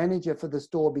company manager for the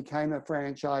store became a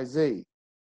franchisee,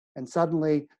 and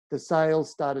suddenly the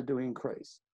sales started to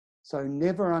increase. So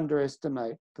never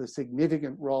underestimate the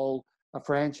significant role a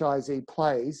franchisee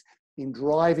plays in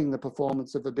driving the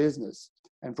performance of a business.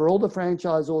 And for all the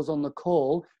franchisors on the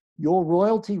call, your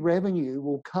royalty revenue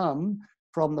will come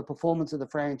from the performance of the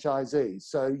franchisees.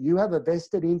 So you have a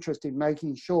vested interest in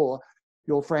making sure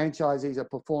your franchisees are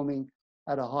performing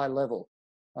at a high level.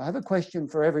 I have a question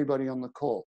for everybody on the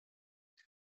call.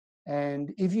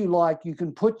 And if you like, you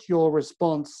can put your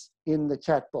response in the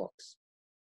chat box.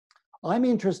 I'm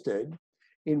interested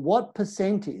in what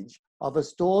percentage of a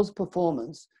store's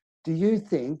performance do you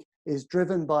think is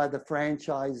driven by the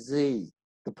franchisee,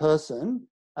 the person,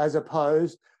 as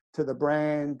opposed to the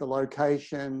brand, the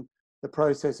location, the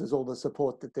processes, or the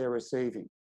support that they're receiving.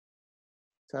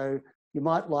 So you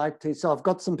might like to, so I've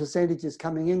got some percentages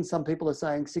coming in. Some people are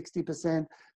saying 60%,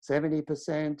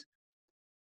 70%.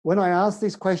 When I asked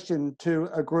this question to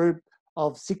a group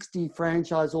of 60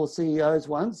 franchise or CEOs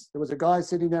once, there was a guy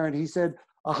sitting there and he said,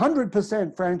 100%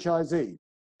 franchisee.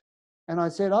 And I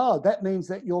said, oh, that means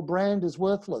that your brand is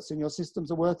worthless and your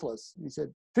systems are worthless. And he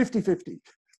said, 50-50.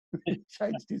 He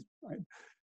changed his mind.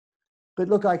 But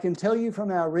look, I can tell you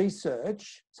from our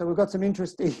research, so we've got some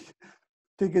interesting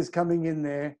figures coming in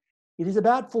there. It is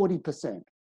about 40%.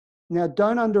 Now,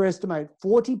 don't underestimate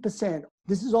 40%.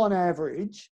 This is on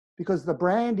average because the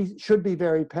brand should be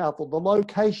very powerful. The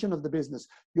location of the business,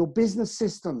 your business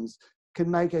systems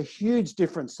can make a huge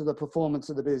difference to the performance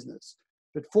of the business.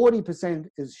 But 40%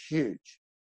 is huge.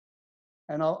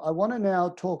 And I want to now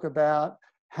talk about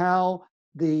how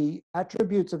the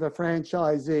attributes of a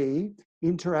franchisee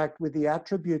interact with the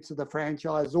attributes of the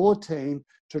franchisor team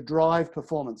to drive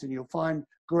performance. And you'll find,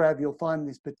 Gaurav, you'll find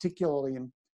this particularly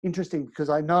interesting because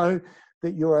I know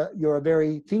that you're a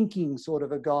very thinking sort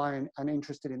of a guy and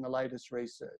interested in the latest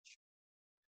research.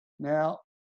 Now,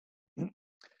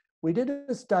 we did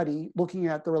a study looking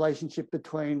at the relationship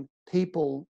between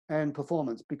people and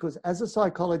performance because as a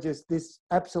psychologist, this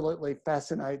absolutely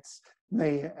fascinates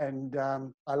me and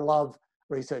I love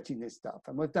researching this stuff.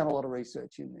 And we've done a lot of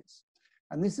research in this.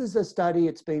 And this is a study,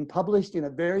 it's been published in a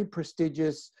very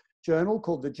prestigious journal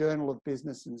called the Journal of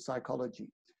Business and Psychology.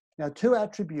 Now, 2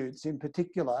 attributes in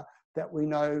particular that we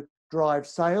know drive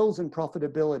sales and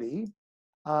profitability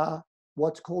are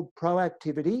what's called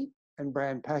proactivity and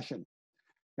brand passion.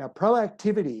 Now,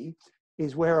 proactivity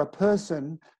is where a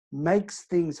person makes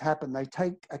things happen. They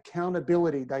take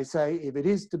accountability. They say, if it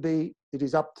is to be, it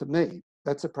is up to me.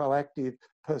 That's a proactive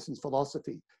person's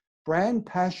philosophy. Brand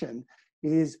passion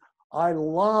is, I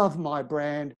love my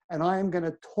brand, and I am going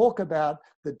to talk about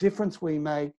the difference we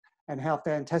make and how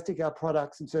fantastic our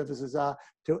products and services are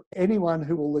to anyone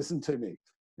who will listen to me.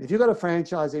 If you've got a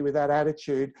franchisee with that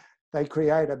attitude, they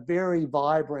create a very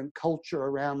vibrant culture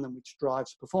around them, which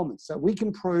drives performance. So we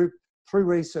can prove through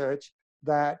research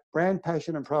that brand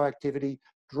passion and proactivity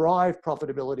drive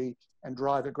profitability and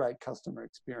drive a great customer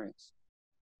experience.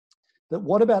 But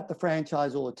what about the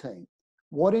franchisor team?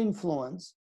 What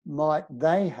influence might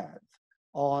they have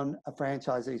on a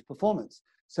franchisee's performance?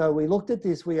 So we looked at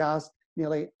this, we asked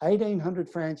nearly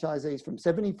 1,800 franchisees from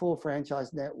 74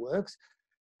 franchise networks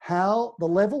how the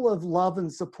level of love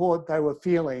and support they were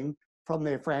feeling from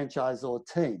their franchisor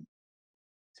team.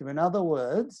 So in other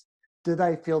words, do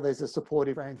they feel there's a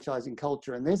supportive franchising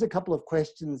culture? And there's a couple of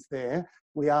questions there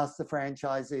we asked the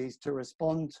franchisees to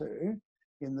respond to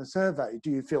in the survey. Do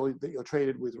you feel that you're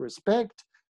treated with respect?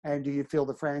 And do you feel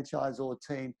the franchisor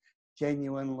team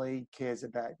genuinely cares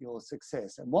about your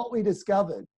success? And what we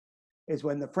discovered is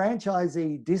when the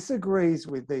franchisee disagrees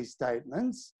with these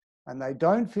statements and they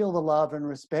don't feel the love and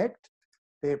respect,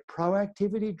 their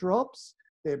proactivity drops,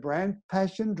 their brand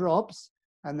passion drops,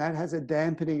 and that has a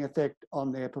dampening effect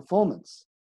on their performance.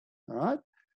 All right.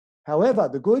 However,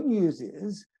 the good news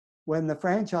is when the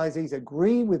franchisees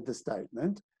agree with the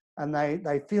statement and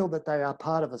they feel that they are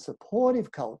part of a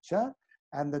supportive culture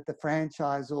and that the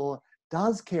franchisor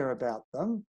does care about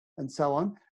them and so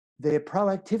on, their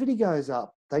proactivity goes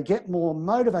up. They get more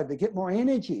motivated, they get more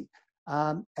energy,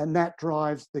 and that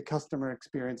drives the customer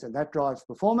experience and that drives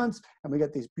performance. And we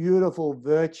get this beautiful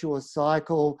virtuous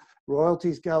cycle.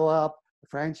 Royalties go up, the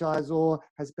franchisor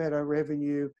has better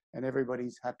revenue, and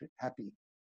everybody's happy.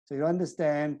 So you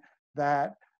understand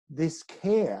that this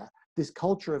care, this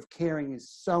culture of caring is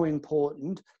so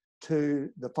important to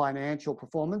the financial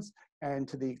performance and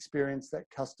to the experience that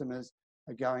customers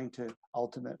are going to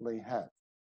ultimately have.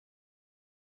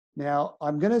 Now,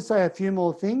 I'm going to say a few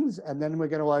more things and then we're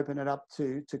going to open it up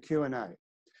to Q&A.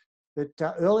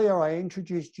 But earlier I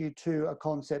introduced you to a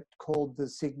concept called the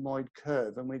sigmoid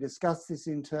curve, and we discussed this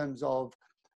in terms of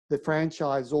the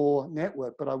franchisor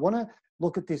network, but I want to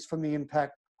look at this from the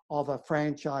impact of a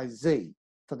franchisee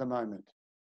for the moment.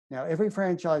 Now, every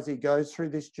franchisee goes through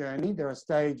this journey. There are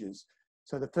stages.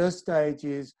 So the first stage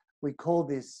is, we call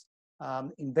this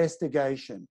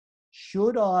investigation.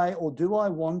 Should I or do I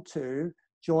want to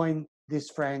join this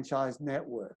franchise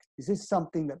network? Is this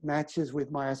something that matches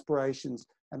with my aspirations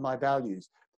and my values?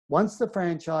 Once the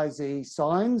franchisee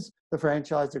signs the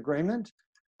franchise agreement,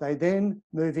 they then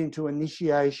move into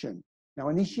initiation. Now,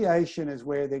 initiation is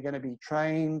where they're going to be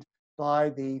trained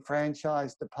by the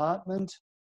franchise department,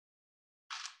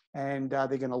 and they're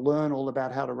going to learn all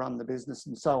about how to run the business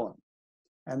and so on.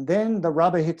 And then the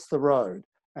rubber hits the road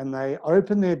and they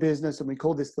open their business, and we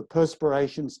call this the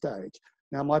perspiration stage.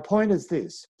 Now, my point is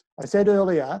this. I said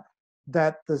earlier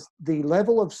that the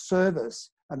level of service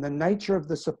and the nature of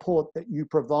the support that you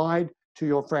provide to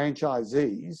your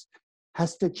franchisees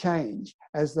has to change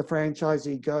as the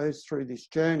franchisee goes through this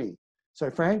journey. So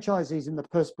franchisees in the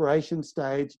perspiration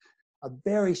stage are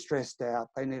very stressed out.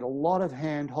 They need a lot of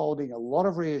hand-holding, a lot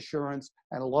of reassurance,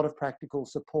 and a lot of practical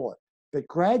support. But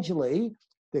gradually,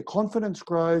 their confidence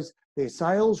grows, their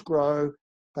sales grow,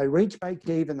 they reach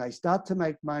break-even, they start to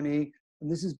make money, and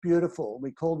this is beautiful.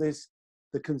 We call this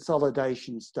the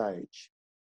consolidation stage.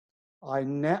 I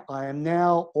am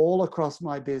now all across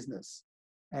my business,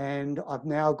 and I've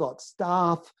now got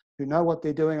staff who know what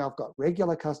they're doing. I've got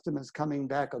regular customers coming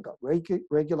back. I've got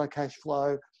regular cash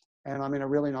flow, and I'm in a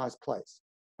really nice place.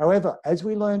 However, as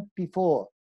we learned before,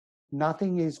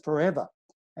 nothing is forever.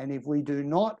 And if we do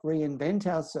not reinvent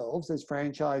ourselves as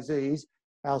franchisees,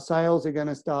 our sales are going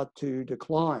to start to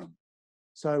decline.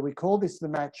 So we call this the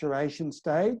maturation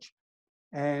stage,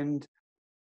 and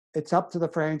it's up to the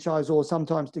franchisor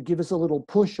sometimes to give us a little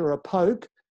push or a poke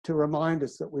to remind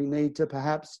us that we need to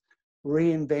perhaps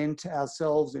reinvent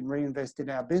ourselves and reinvest in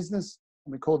our business.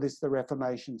 And we call this the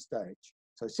reformation stage.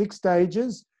 So 6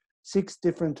 stages, 6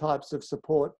 different types of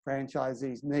support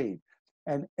franchisees need.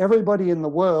 And everybody in the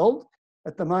world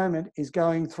at the moment is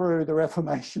going through the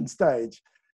reformation stage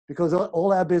because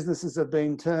all our businesses have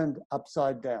been turned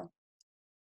upside down.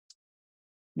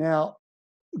 Now,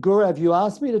 Gaurav, you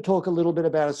asked me to talk a little bit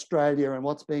about Australia and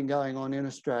what's been going on in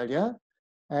Australia.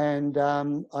 And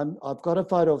I've got a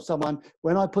photo of someone.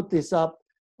 When I put this up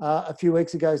a few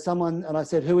weeks ago, and I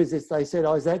said, who is this? They said,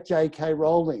 oh, is that J.K.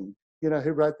 Rowling, you know,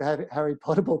 who wrote the Harry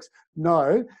Potter books?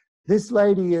 No, this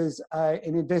lady is an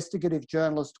investigative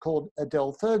journalist called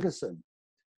Adele Ferguson.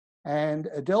 And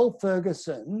Adele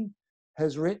Ferguson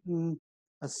has written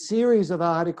a series of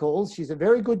articles. She's a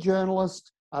very good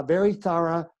journalist, very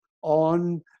thorough,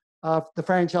 on the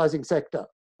franchising sector,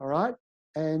 all right?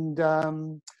 And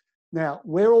now,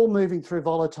 we're all moving through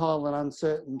volatile and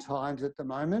uncertain times at the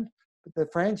moment, but the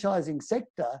franchising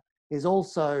sector is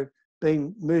also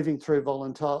been moving through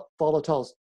volatile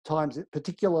times,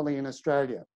 particularly in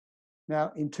Australia.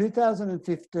 Now, in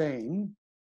 2015,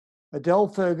 Adele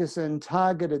Ferguson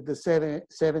targeted the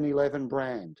 7-Eleven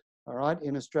brand, all right,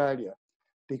 in Australia,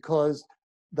 because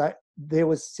there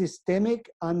was systemic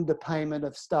underpayment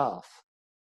of staff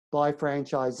by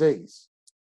franchisees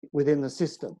within the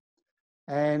system.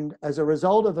 And as a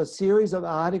result of a series of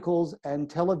articles and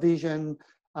television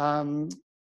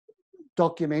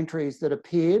documentaries that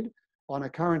appeared on A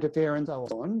Current Affair and so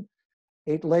on,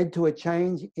 it led to a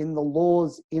change in the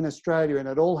laws in Australia. And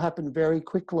it all happened very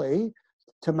quickly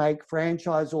to make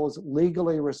franchisors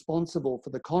legally responsible for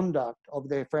the conduct of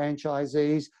their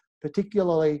franchisees,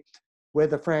 particularly where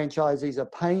the franchisees are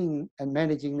paying and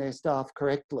managing their staff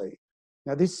correctly.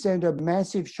 Now, this sent a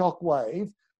massive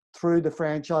shockwave through the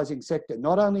franchising sector,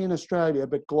 not only in Australia,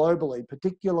 but globally,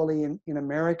 particularly in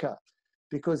America.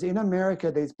 Because in America,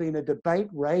 there's been a debate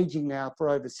raging now for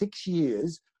over 6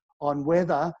 years on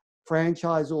whether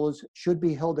franchisors should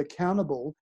be held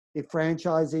accountable if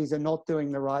franchisees are not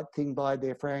doing the right thing by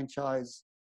their franchise,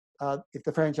 if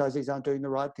the franchisees aren't doing the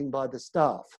right thing by the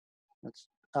staff.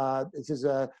 This is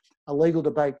a legal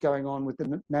debate going on with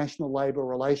the National Labour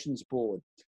Relations Board,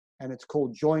 and it's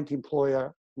called joint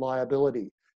employer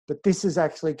liability. But this is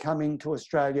actually coming to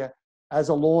Australia as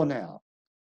a law now.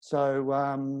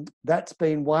 So that's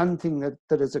been one thing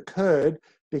that has occurred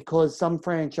because some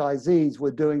franchisees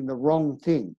were doing the wrong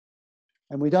thing.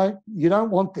 And you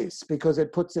don't want this because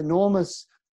it puts enormous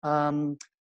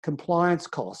compliance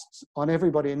costs on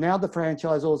everybody. And now the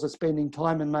franchisors are spending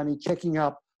time and money checking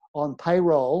up on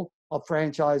payroll of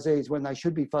franchisees when they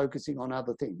should be focusing on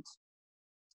other things.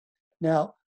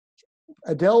 Now,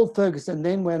 Adele Ferguson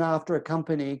then went after a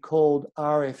company called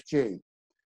RFG.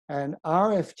 And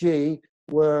RFG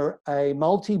were a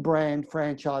multi-brand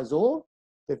franchisor.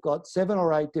 They've got 7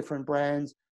 or 8 different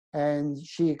brands, and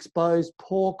she exposed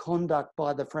poor conduct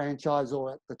by the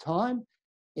franchisor at the time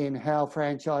in how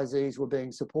franchisees were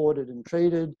being supported and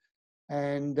treated.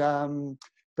 And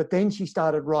but then she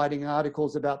started writing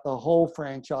articles about the whole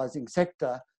franchising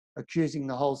sector, accusing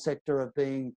the whole sector of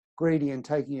being greedy and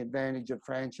taking advantage of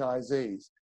franchisees.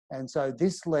 And so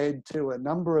this led to a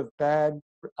number of bad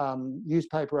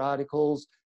newspaper articles,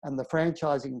 and the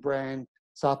franchising brand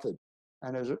suffered.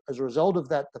 And as a result of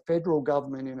that, the federal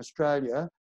government in Australia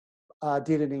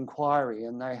did an inquiry,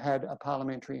 and they had a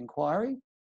parliamentary inquiry.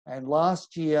 And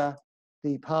last year,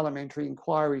 the parliamentary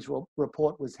inquiry's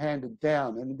report was handed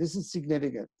down, and this is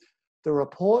significant. The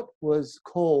report was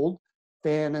called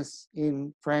Fairness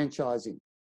in Franchising,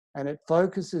 and it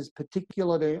focuses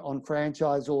particularly on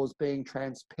franchisors being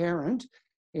transparent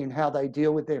in how they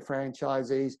deal with their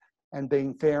franchisees and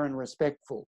being fair and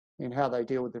respectful in how they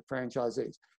deal with the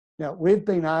franchisees. Now, we've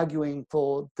been arguing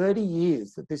for 30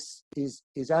 years that this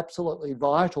is absolutely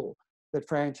vital, that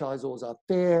franchisors are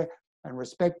fair and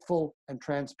respectful and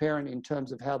transparent in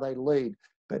terms of how they lead.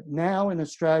 But now in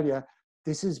Australia,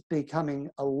 this is becoming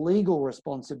a legal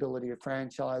responsibility of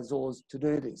franchisors to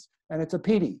do this. And it's a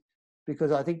pity,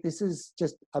 because I think this is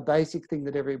just a basic thing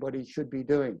that everybody should be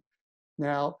doing.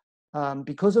 Now,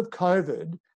 because of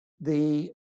COVID,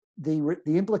 the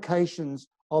implications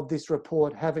of this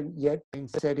report haven't yet been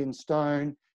set in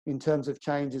stone in terms of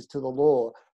changes to the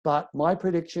law. But my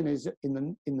prediction is in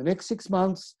the next 6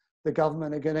 months, the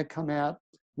government are going to come out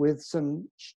with some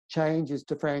changes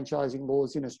to franchising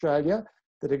laws in Australia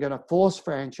that are going to force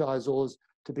franchisors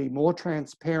to be more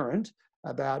transparent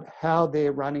about how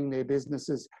they're running their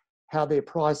businesses, how they're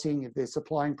pricing, if they're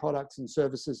supplying products and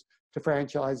services to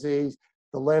franchisees,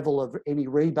 the level of any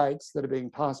rebates that are being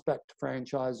passed back to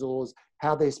franchisors,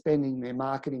 how they're spending their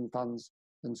marketing funds,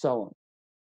 and so on.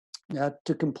 Now,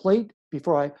 to complete,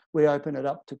 before we open it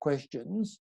up to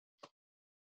questions,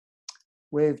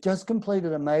 we've just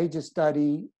completed a major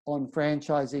study on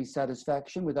franchisee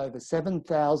satisfaction with over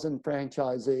 7,000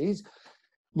 franchisees,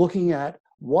 looking at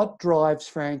what drives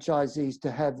franchisees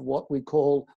to have what we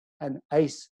call an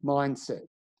ACE mindset.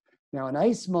 Now, an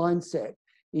ACE mindset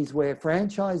is where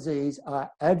franchisees are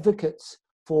advocates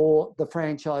for the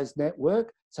franchise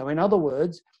network. So in other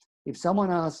words, if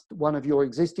someone asked one of your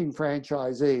existing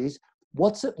franchisees,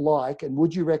 what's it like and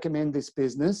would you recommend this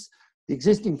business? The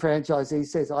existing franchisee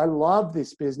says, I love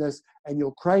this business and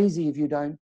you're crazy if you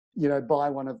don't, buy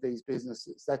one of these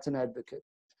businesses. That's an advocate.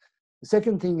 The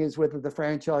second thing is whether the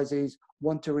franchisees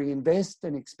want to reinvest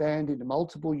and expand into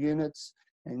multiple units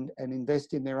and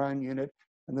invest in their own unit.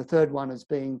 And the third one is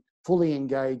being fully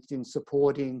engaged in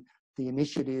supporting the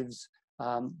initiatives.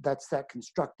 That's that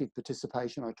constructive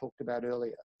participation I talked about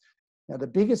earlier. Now, the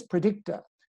biggest predictor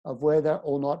of whether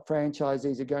or not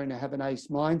franchisees are going to have an ACE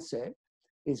mindset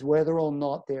is whether or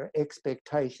not their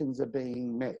expectations are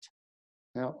being met.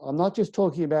 Now, I'm not just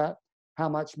talking about how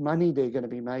much money they're going to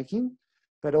be making,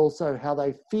 but also how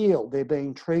they feel they're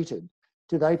being treated.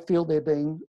 Do they feel they're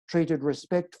being treated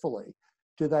respectfully?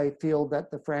 Do they feel that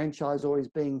the franchisor is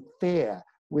being fair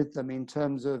with them in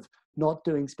terms of not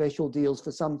doing special deals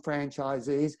for some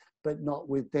franchisees, but not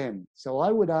with them? So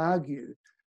I would argue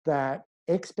that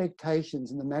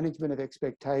expectations and the management of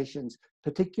expectations,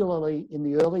 particularly in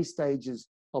the early stages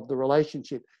of the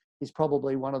relationship, is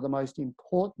probably one of the most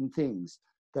important things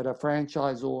that a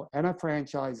franchisor and a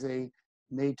franchisee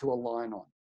need to align on.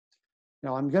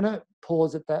 Now, I'm going to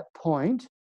pause at that point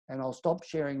and I'll stop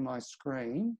sharing my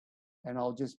screen and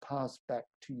I'll just pass back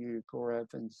to you, Gaurav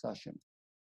and Sachin.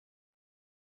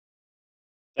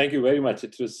 Thank you very much.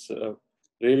 It was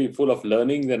really full of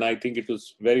learnings, and I think it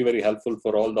was very, very helpful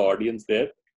for all the audience there.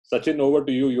 Sachin, over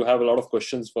to you. You have a lot of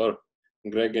questions for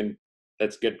Greg, and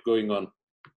let's get going on.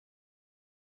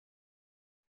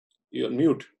 You're on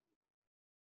mute.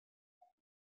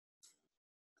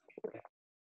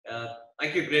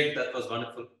 Thank you, Greg. That was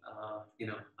wonderful.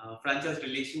 Franchise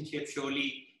relationship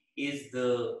surely is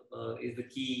the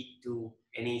key to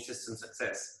any system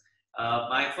success.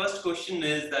 My first question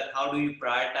is that how do you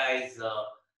prioritize?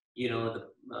 You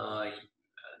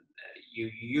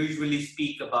usually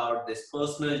speak about this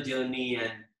personal journey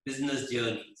and business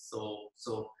journey. So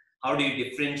how do you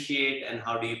differentiate and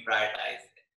how do you prioritize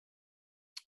it?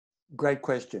 Great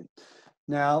question.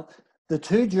 Now, the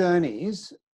two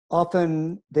journeys,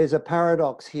 often there's a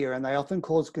paradox here and they often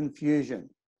cause confusion.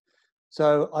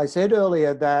 So I said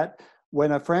earlier that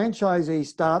when a franchisee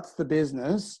starts the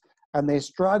business and they're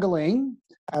struggling,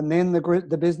 and then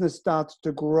the business starts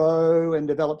to grow and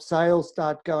develop, sales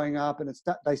start going up and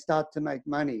they start to make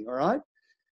money, all right?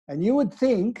 And you would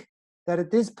think that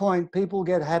at this point, people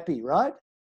get happy, right?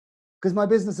 Because my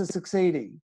business is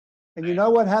succeeding. And you know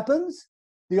what happens?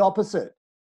 The opposite.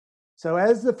 So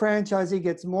as the franchisee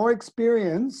gets more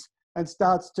experience and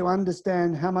starts to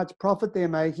understand how much profit they're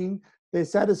making, their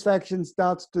satisfaction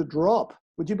starts to drop.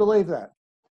 Would you believe that?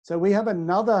 So we have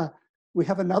another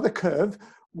curve.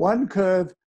 One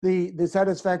curve, the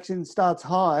satisfaction starts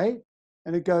high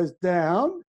and it goes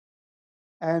down.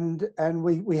 And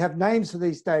we have names for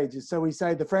these stages. So we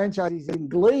say the franchisee is in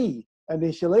glee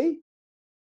initially,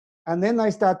 and then they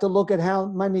start to look at how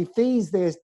many fees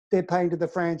they're paying to the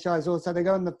franchisor. So they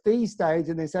go in the fee stage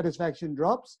and their satisfaction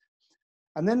drops.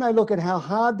 And then they look at how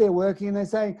hard they're working and they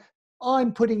say,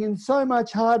 I'm putting in so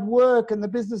much hard work and the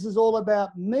business is all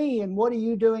about me and what are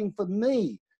you doing for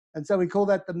me? And so we call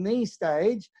that the me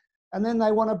stage. And then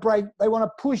they want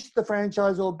to push the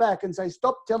franchisor back and say,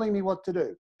 stop telling me what to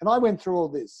do. And I went through all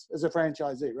this as a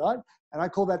franchisee, right? And I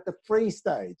call that the free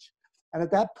stage. And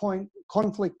at that point,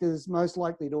 conflict is most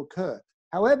likely to occur.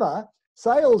 However,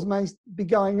 sales may be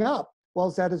going up while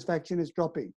satisfaction is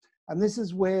dropping. And this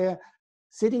is where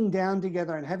sitting down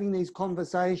together and having these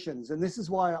conversations, and this is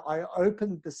why I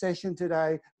opened the session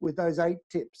today with those 8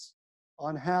 tips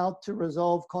on how to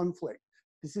resolve conflict.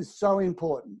 This is so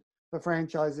important for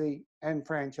franchisee and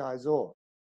franchisor.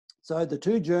 So the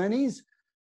two journeys,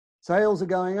 sales are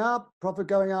going up, profit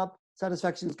going up,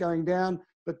 satisfaction is going down,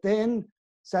 but then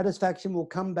satisfaction will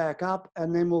come back up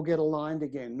and then we'll get aligned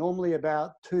again, normally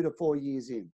about 2 to 4 years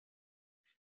in.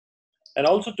 And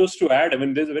also just to add, I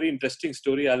mean, there's a very interesting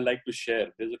story I'd like to share.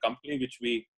 There's a company which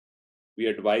we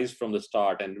advised from the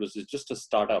start, and it was just a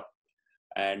startup.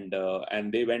 And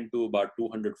they went to about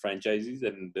 200 franchisees,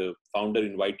 and the founder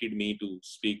invited me to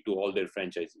speak to all their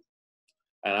franchisees.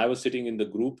 And I was sitting in the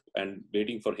group and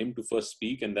waiting for him to first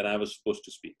speak, and then I was supposed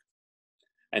to speak.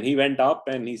 And he went up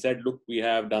and he said, look, we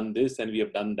have done this and we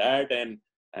have done that, and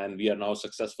we are now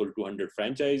successful 200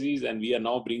 franchisees, and we are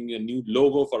now bringing a new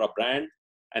logo for our brand,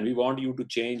 and we want you to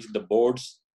change the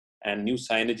boards and new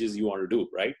signages you want to do,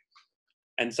 right?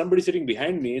 And somebody sitting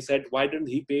behind me said, why didn't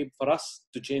he pay for us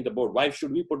to change the board? Why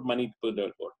should we put money to put the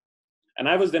board? And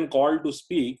I was then called to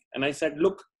speak, and I said,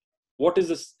 look, what is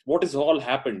this? What has all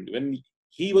happened? When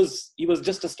he was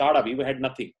just a startup, he had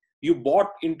nothing. You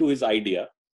bought into his idea.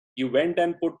 You went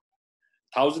and put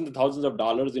thousands and thousands of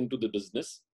dollars into the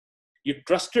business. You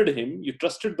trusted him. You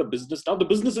trusted the business. Now the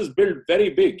business is built very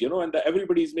big, and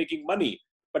everybody is making money.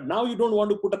 But now you don't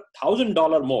want to put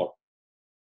 $1,000 more.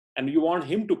 And you want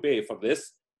him to pay for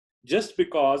this, just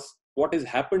because what has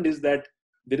happened is that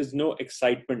there is no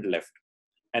excitement left.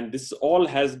 And this all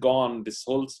has gone, this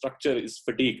whole structure is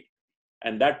fatigued.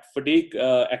 And that fatigue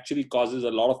actually causes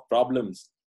a lot of problems.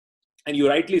 And you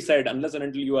rightly said, unless and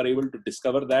until you are able to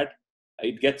discover that,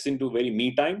 it gets into very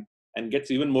me time and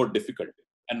gets even more difficult.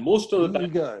 And most of the time,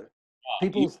 Ego.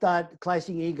 People start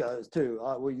clashing egos too.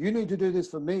 Well, you need to do this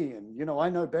for me, and you know I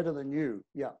know better than you.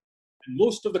 Yeah.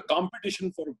 most of the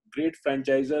competition for great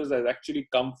franchisers has actually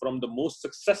come from the most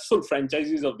successful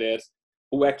franchisees of theirs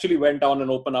who actually went on and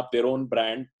opened up their own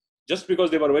brand just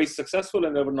because they were very successful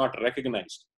and they were not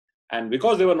recognized. And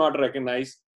because they were not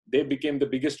recognized, they became the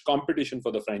biggest competition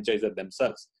for the franchisor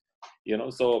themselves.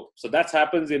 So that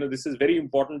happens. This is very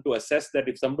important to assess that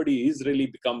if somebody is really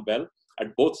become well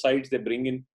at both sides, they bring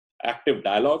in active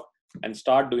dialogue and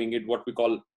start doing it. What we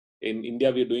call in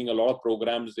India, we're doing a lot of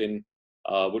programs in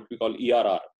what we call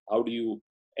ERR. How do you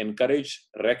encourage,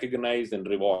 recognize, and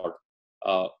reward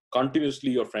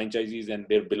continuously your franchisees, and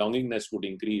their belongingness would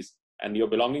increase. And your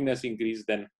belongingness increase,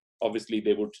 then obviously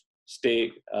they would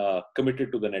stay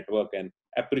committed to the network and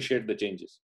appreciate the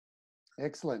changes.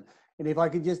 Excellent. And if I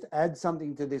could just add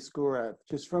something to this, Gaurav,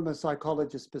 just from a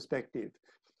psychologist's perspective,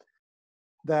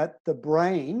 that the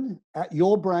brain,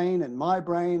 your brain and my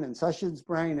brain and Sachin's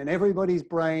brain and everybody's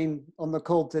brain on the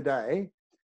call today,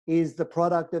 is the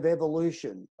product of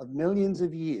evolution of millions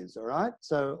of years, all right?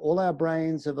 So all our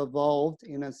brains have evolved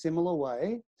in a similar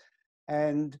way,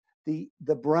 and the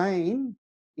brain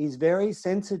is very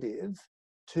sensitive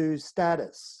to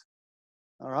status,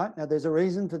 all right? Now, there's a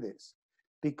reason for this,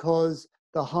 because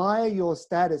the higher your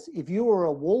status, if you were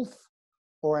a wolf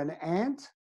or an ant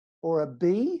or a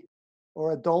bee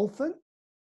or a dolphin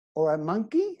or a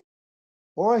monkey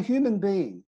or a human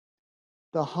being,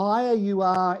 the higher you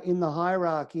are in the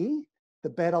hierarchy, the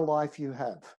better life you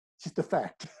have. It's just a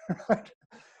fact, right?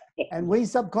 And we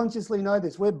subconsciously know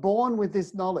this. We're born with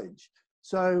this knowledge.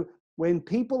 So when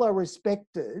people are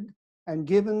respected and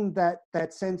given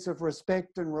that sense of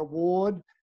respect and reward,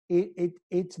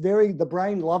 the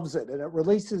brain loves it, and it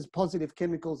releases positive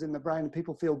chemicals in the brain and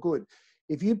people feel good.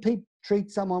 If you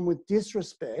treat someone with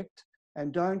disrespect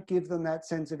and don't give them that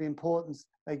sense of importance,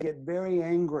 they get very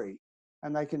angry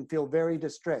and they can feel very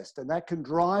distressed. And that can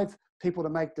drive people to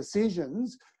make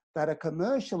decisions that are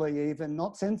commercially even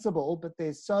not sensible, but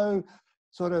they're so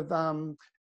sort of,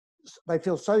 they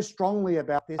feel so strongly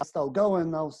about this, they'll go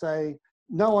and they'll say,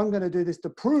 no, I'm going to do this to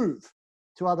prove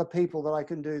to other people that I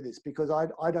can do this because I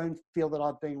don't feel that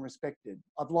I've been respected.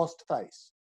 I've lost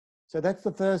face. So that's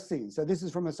the first thing. So this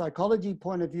is from a psychology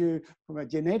point of view, from a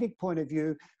genetic point of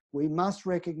view, we must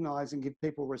recognize and give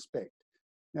people respect.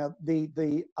 Now,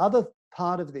 the other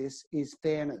part of this is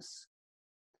fairness.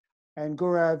 And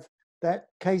Gaurav, that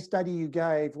case study you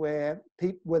gave where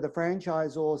the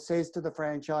franchisor says to the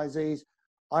franchisees,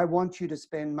 I want you to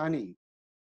spend money.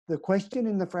 The question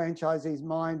in the franchisee's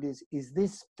mind is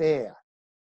this fair?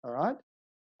 All right?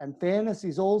 And fairness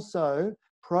is also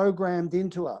programmed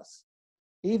into us.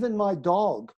 Even my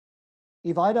dog,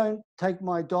 if I don't take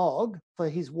my dog for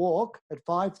his walk at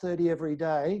 5:30 every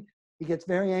day, he gets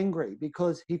very angry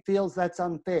because he feels that's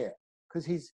unfair because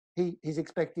he's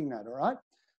expecting that, all right?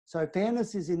 So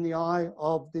fairness is in the eye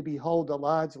of the beholder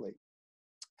largely.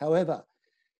 However,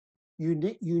 you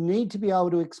need to be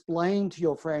able to explain to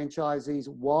your franchisees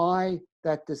why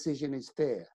that decision is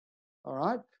fair, all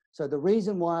right? So the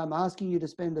reason why I'm asking you to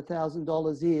spend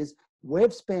 $1,000 is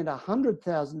we've spent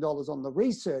 $100,000 on the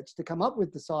research to come up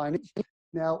with the signage.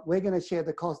 Now we're going to share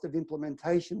the cost of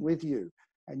implementation with you,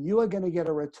 and you are going to get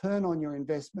a return on your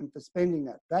investment for spending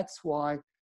that. That's why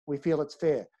we feel it's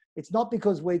fair. It's not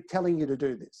because we're telling you to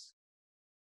do this.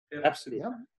 Absolutely.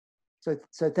 Yeah? So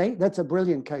that's a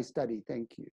brilliant case study.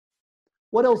 Thank you.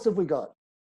 What else have we got?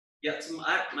 Yeah, so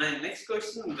my next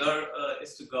question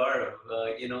is to Gaurav.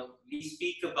 We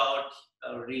speak about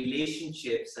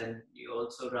relationships, and you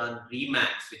also run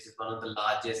Remax, which is one of the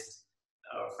largest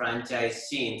franchise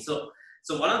chains. So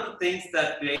one of the things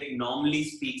that Greg normally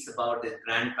speaks about is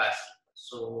brand passion.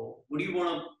 So would you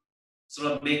want to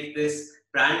sort of make this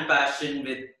brand passion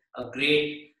with a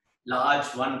great large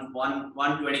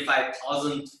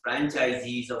 125,000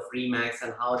 franchisees of Remax,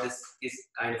 and how this is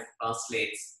kind of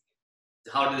translates?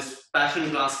 How this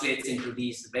passion translates into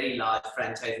these very large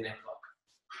franchise network.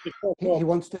 He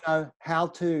wants to know how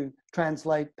to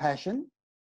translate passion.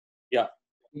 Yeah.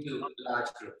 Into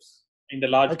large groups. In the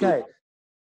large Okay. group.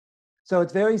 So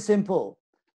it's very simple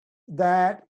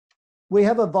that we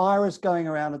have a virus going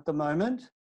around at the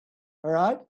moment. All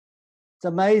right. It's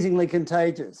amazingly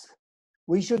contagious.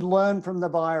 We should learn from the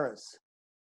virus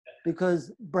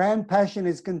because brand passion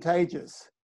is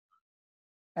contagious.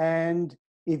 And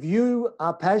if you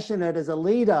are passionate as a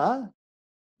leader,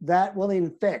 that will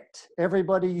infect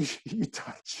everybody you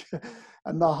touch.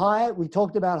 And the higher, we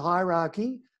talked about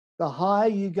hierarchy, the higher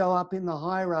you go up in the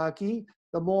hierarchy,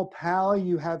 the more power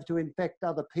you have to infect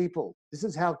other people. This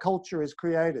is how culture is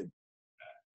created.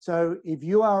 So if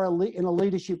you are in a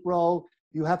leadership role,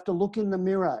 you have to look in the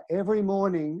mirror every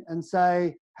morning and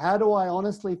say, how do I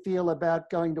honestly feel about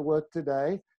going to work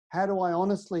today? How do I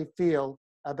honestly feel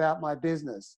about my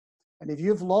business? And if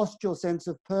you've lost your sense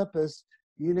of purpose,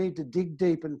 you need to dig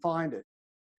deep and find it.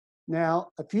 Now,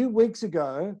 a few weeks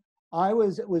ago,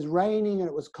 it was raining and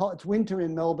it was cold. It's winter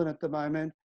in Melbourne at the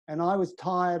moment, and I was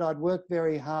tired. I'd worked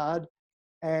very hard.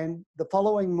 And the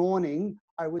following morning,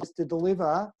 I was to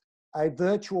deliver a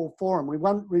virtual forum.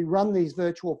 We run these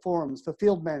virtual forums for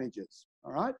field managers,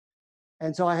 all right?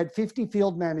 And so I had 50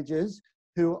 field managers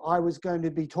who I was going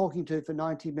to be talking to for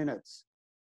 90 minutes.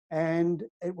 And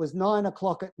it was 9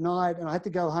 o'clock at night, and I had to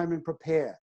go home and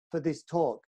prepare for this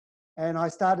talk. And I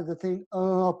started to think,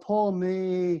 oh, poor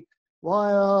me.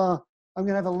 Why? I'm going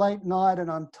to have a late night and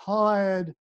I'm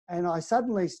tired. And I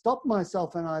suddenly stopped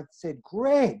myself and I said,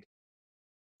 Greg,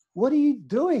 what are you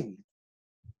doing?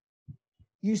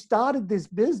 You started this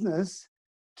business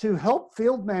to help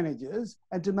field managers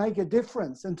and to make a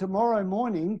difference. And tomorrow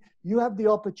morning, you have the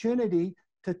opportunity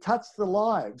to touch the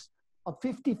lives of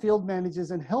 50 field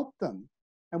managers and help them.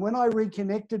 And when I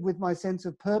reconnected with my sense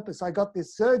of purpose, I got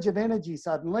this surge of energy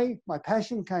suddenly. My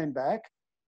passion came back.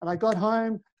 And I got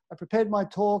home, I prepared my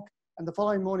talk, and the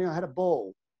following morning I had a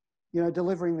ball,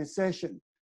 delivering this session.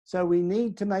 So we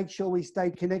need to make sure we stay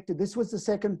connected. This was the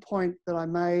second point that I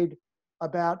made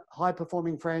about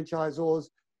high-performing franchisors,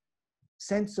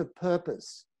 sense of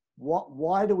purpose.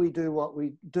 Why do we do what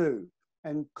we do?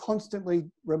 And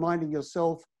constantly reminding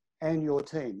yourself and your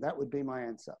team. That would be my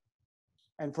answer.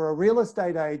 And for a real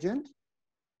estate agent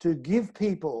to give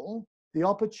people the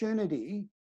opportunity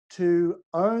to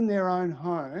own their own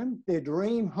home, their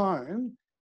dream home,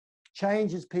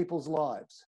 changes people's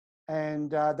lives.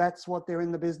 And that's what they're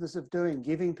in the business of doing,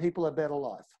 giving people a better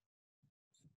life.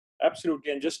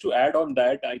 Absolutely. And just to add on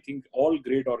that, I think all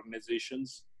great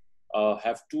organizations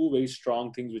have two very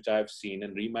strong things which I have seen.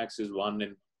 And Remax is one,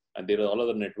 and there are all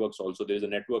other networks also. There's a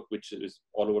network which is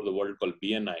all over the world called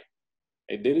BNI.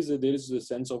 And there is a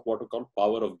sense of what we call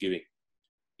power of giving.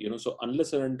 So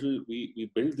unless and until we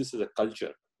build this as a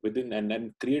culture within and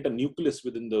then create a nucleus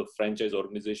within the franchise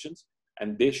organizations,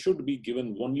 and they should be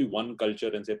given only one culture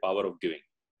and say power of giving.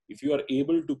 If you are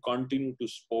able to continue to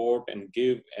support and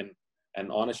give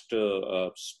an honest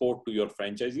support to your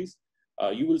franchisees,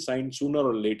 you will find sooner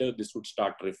or later this would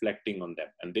start reflecting on them,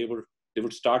 and they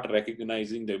would start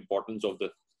recognizing the importance of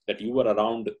that you were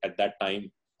around at that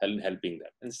time and helping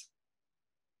them.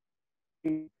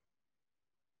 And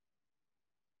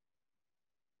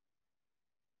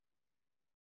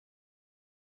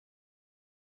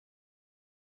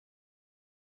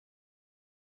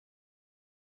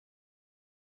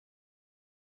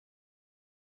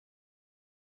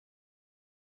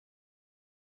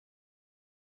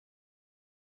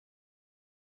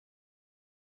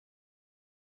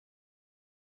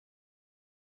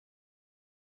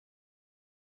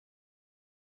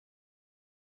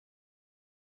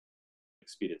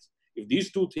experience. If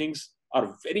these two things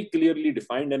are very clearly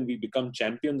defined and we become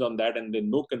champions on that and there's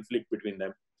no conflict between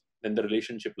them, then the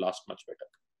relationship lasts much better.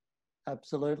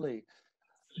 Absolutely.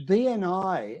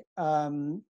 BNI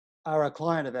are a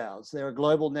client of ours. They're a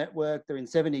global network. They're in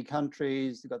 70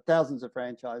 countries. They've got thousands of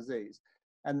franchisees.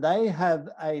 And they have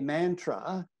a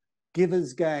mantra,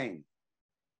 givers gain.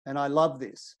 And I love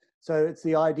this. So it's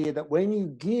the idea that when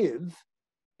you give,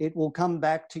 it will come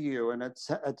back to you. And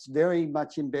it's very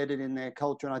much embedded in their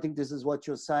culture. And I think this is what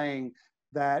you're saying,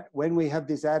 that when we have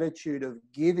this attitude of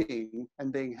giving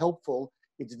and being helpful,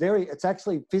 it's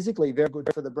actually physically very good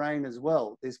for the brain as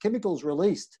well. There's chemicals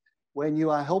released when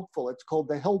you are helpful. It's called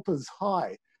the helper's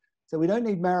high. So we don't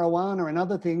need marijuana and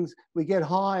other things. We get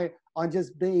high on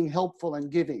just being helpful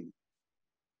and giving.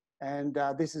 And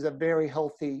this is a very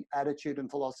healthy attitude and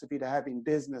philosophy to have in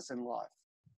business and life.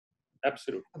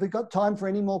 Absolutely. Have we got time for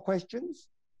any more questions?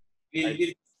 We'll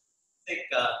take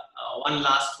one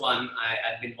last one.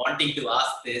 I've been wanting to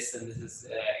ask this, and this is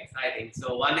exciting.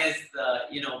 So one is,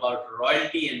 about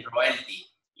royalty and royalty.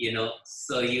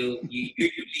 So you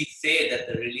usually say that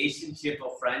the relationship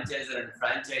of franchisor and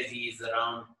franchisee is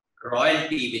around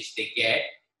royalty, which they get,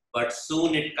 but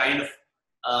soon it kind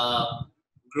of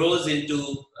grows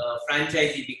into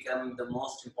franchisee become the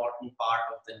most important part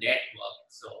of the network.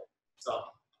 So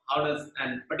how does,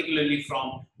 and particularly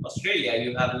from Australia,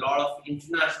 you have a lot of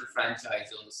international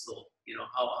franchisors. So,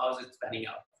 how is it spanning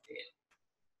out there?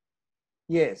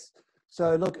 Yes.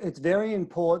 So look, it's very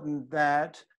important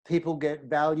that people get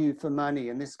value for money,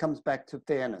 and this comes back to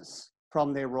fairness,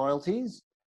 from their royalties.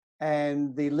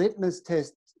 And the litmus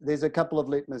test, there's a couple of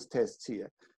litmus tests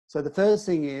here. So the first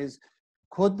thing is,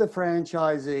 could the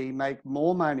franchisee make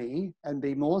more money and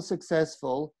be more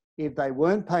successful if they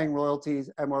weren't paying royalties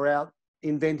and were out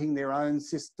inventing their own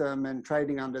system and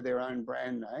trading under their own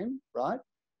brand name, right?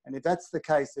 And if that's the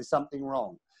case, there's something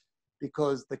wrong,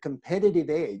 because the competitive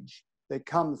edge that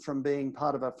comes from being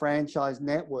part of a franchise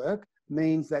network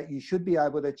means that you should be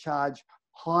able to charge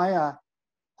higher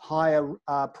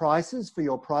prices for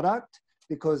your product,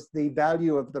 because the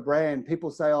value of the brand, people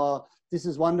say, oh, this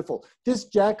is wonderful. This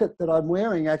jacket that I'm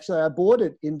wearing, actually, I bought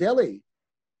it in Delhi.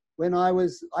 When I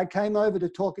came over to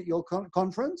talk at your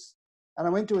conference, and I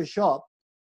went to a shop,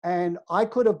 and I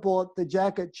could have bought the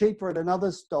jacket cheaper at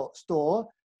another store,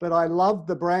 but I loved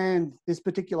the brand. This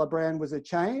particular brand was a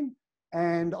chain,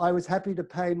 and I was happy to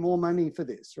pay more money for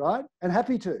this, right? And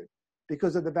happy to,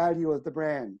 because of the value of the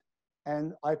brand.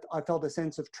 And I felt a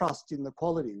sense of trust in the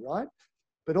quality, right?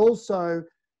 But also,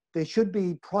 there should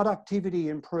be productivity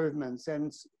improvements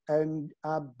and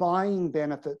buying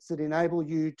benefits that enable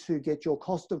you to get your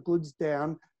cost of goods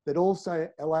down, that also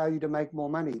allow you to make more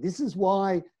money. This is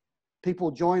why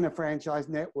people join a franchise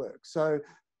network. So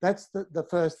that's the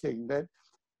first thing, that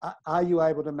are you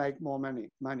able to make more money?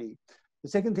 The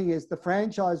second thing is, the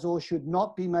franchisor should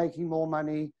not be making more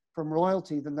money from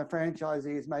royalty than the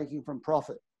franchisee is making from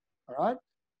profit, all right?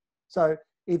 So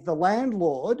if the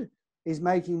landlord is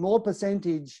making more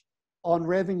percentage on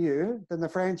revenue than the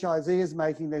franchisee is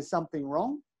making, there's something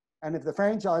wrong. And if the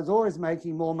franchisor is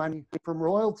making more money from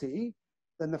royalty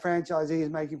than the franchisee is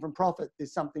making from profit,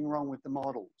 there's something wrong with the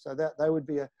model. So that would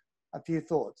be a few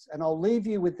thoughts. And I'll leave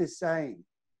you with this saying,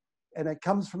 and it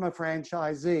comes from a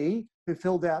franchisee who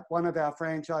filled out one of our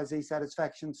franchisee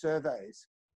satisfaction surveys.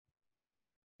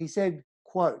 He said,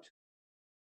 quote,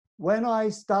 "When I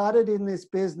started in this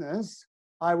business,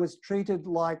 I was treated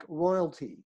like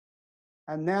royalty.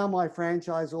 And now my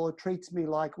franchisor treats me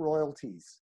like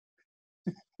royalties."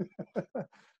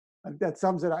 And that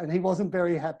sums it up. And he wasn't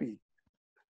very happy.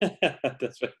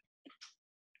 That's right.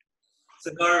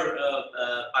 So,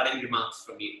 Gaurav, parting remarks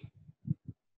from you.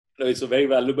 No, it's a very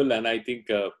valuable, and I think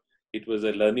it was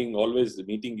a learning. Always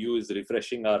meeting you is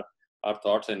refreshing our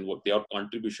thoughts and what their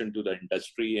contribution to the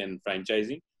industry and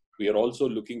franchising. We are also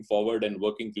looking forward and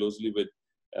working closely with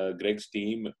Greg's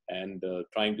team, and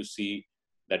trying to see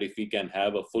that if we can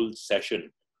have a full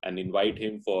session and invite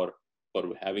him for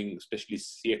having especially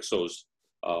CXOs.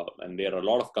 And there are a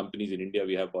lot of companies in India.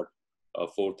 We have about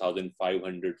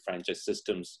 4,500 franchise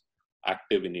systems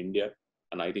active in India.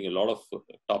 And I think a lot of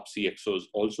top CXOs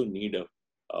also need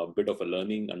a bit of a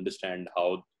learning, understand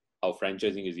how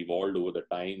franchising is evolved over the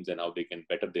times and how they can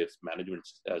better their management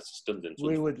systems and so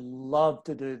We forth. would love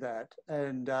to do that,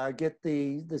 and get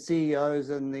the CEOs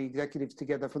and the executives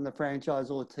together from the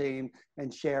franchisor team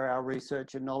and share our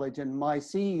research and knowledge. And my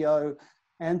CEO,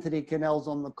 Anthony Cannell's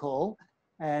on the call,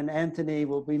 and Anthony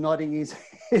will be nodding his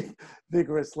head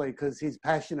vigorously, because he's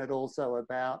passionate also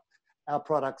about our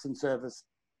products and services.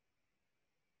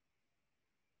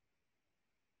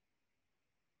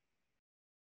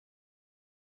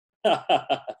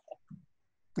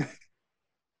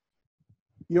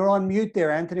 You're on mute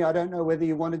there, Anthony. I don't know whether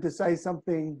you wanted to say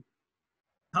something.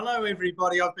 Hello,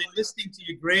 everybody. I've been listening to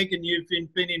you, Greg, and you've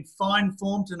been in fine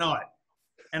form tonight.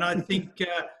 And I think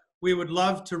we would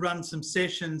love to run some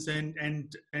sessions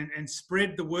and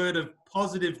spread the word of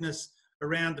positiveness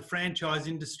around the franchise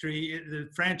industry, the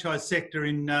franchise sector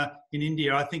in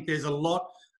India. I think there's a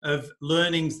lot of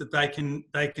learnings that they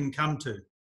can come to.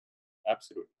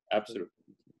 Absolutely.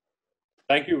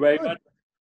 Thank you very much.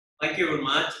 Thank you very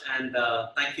much, and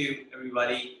thank you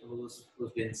everybody who's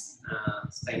been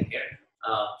staying here.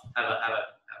 Have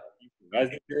a. As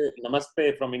they say,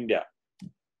 namaste from India.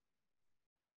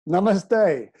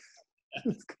 Namaste.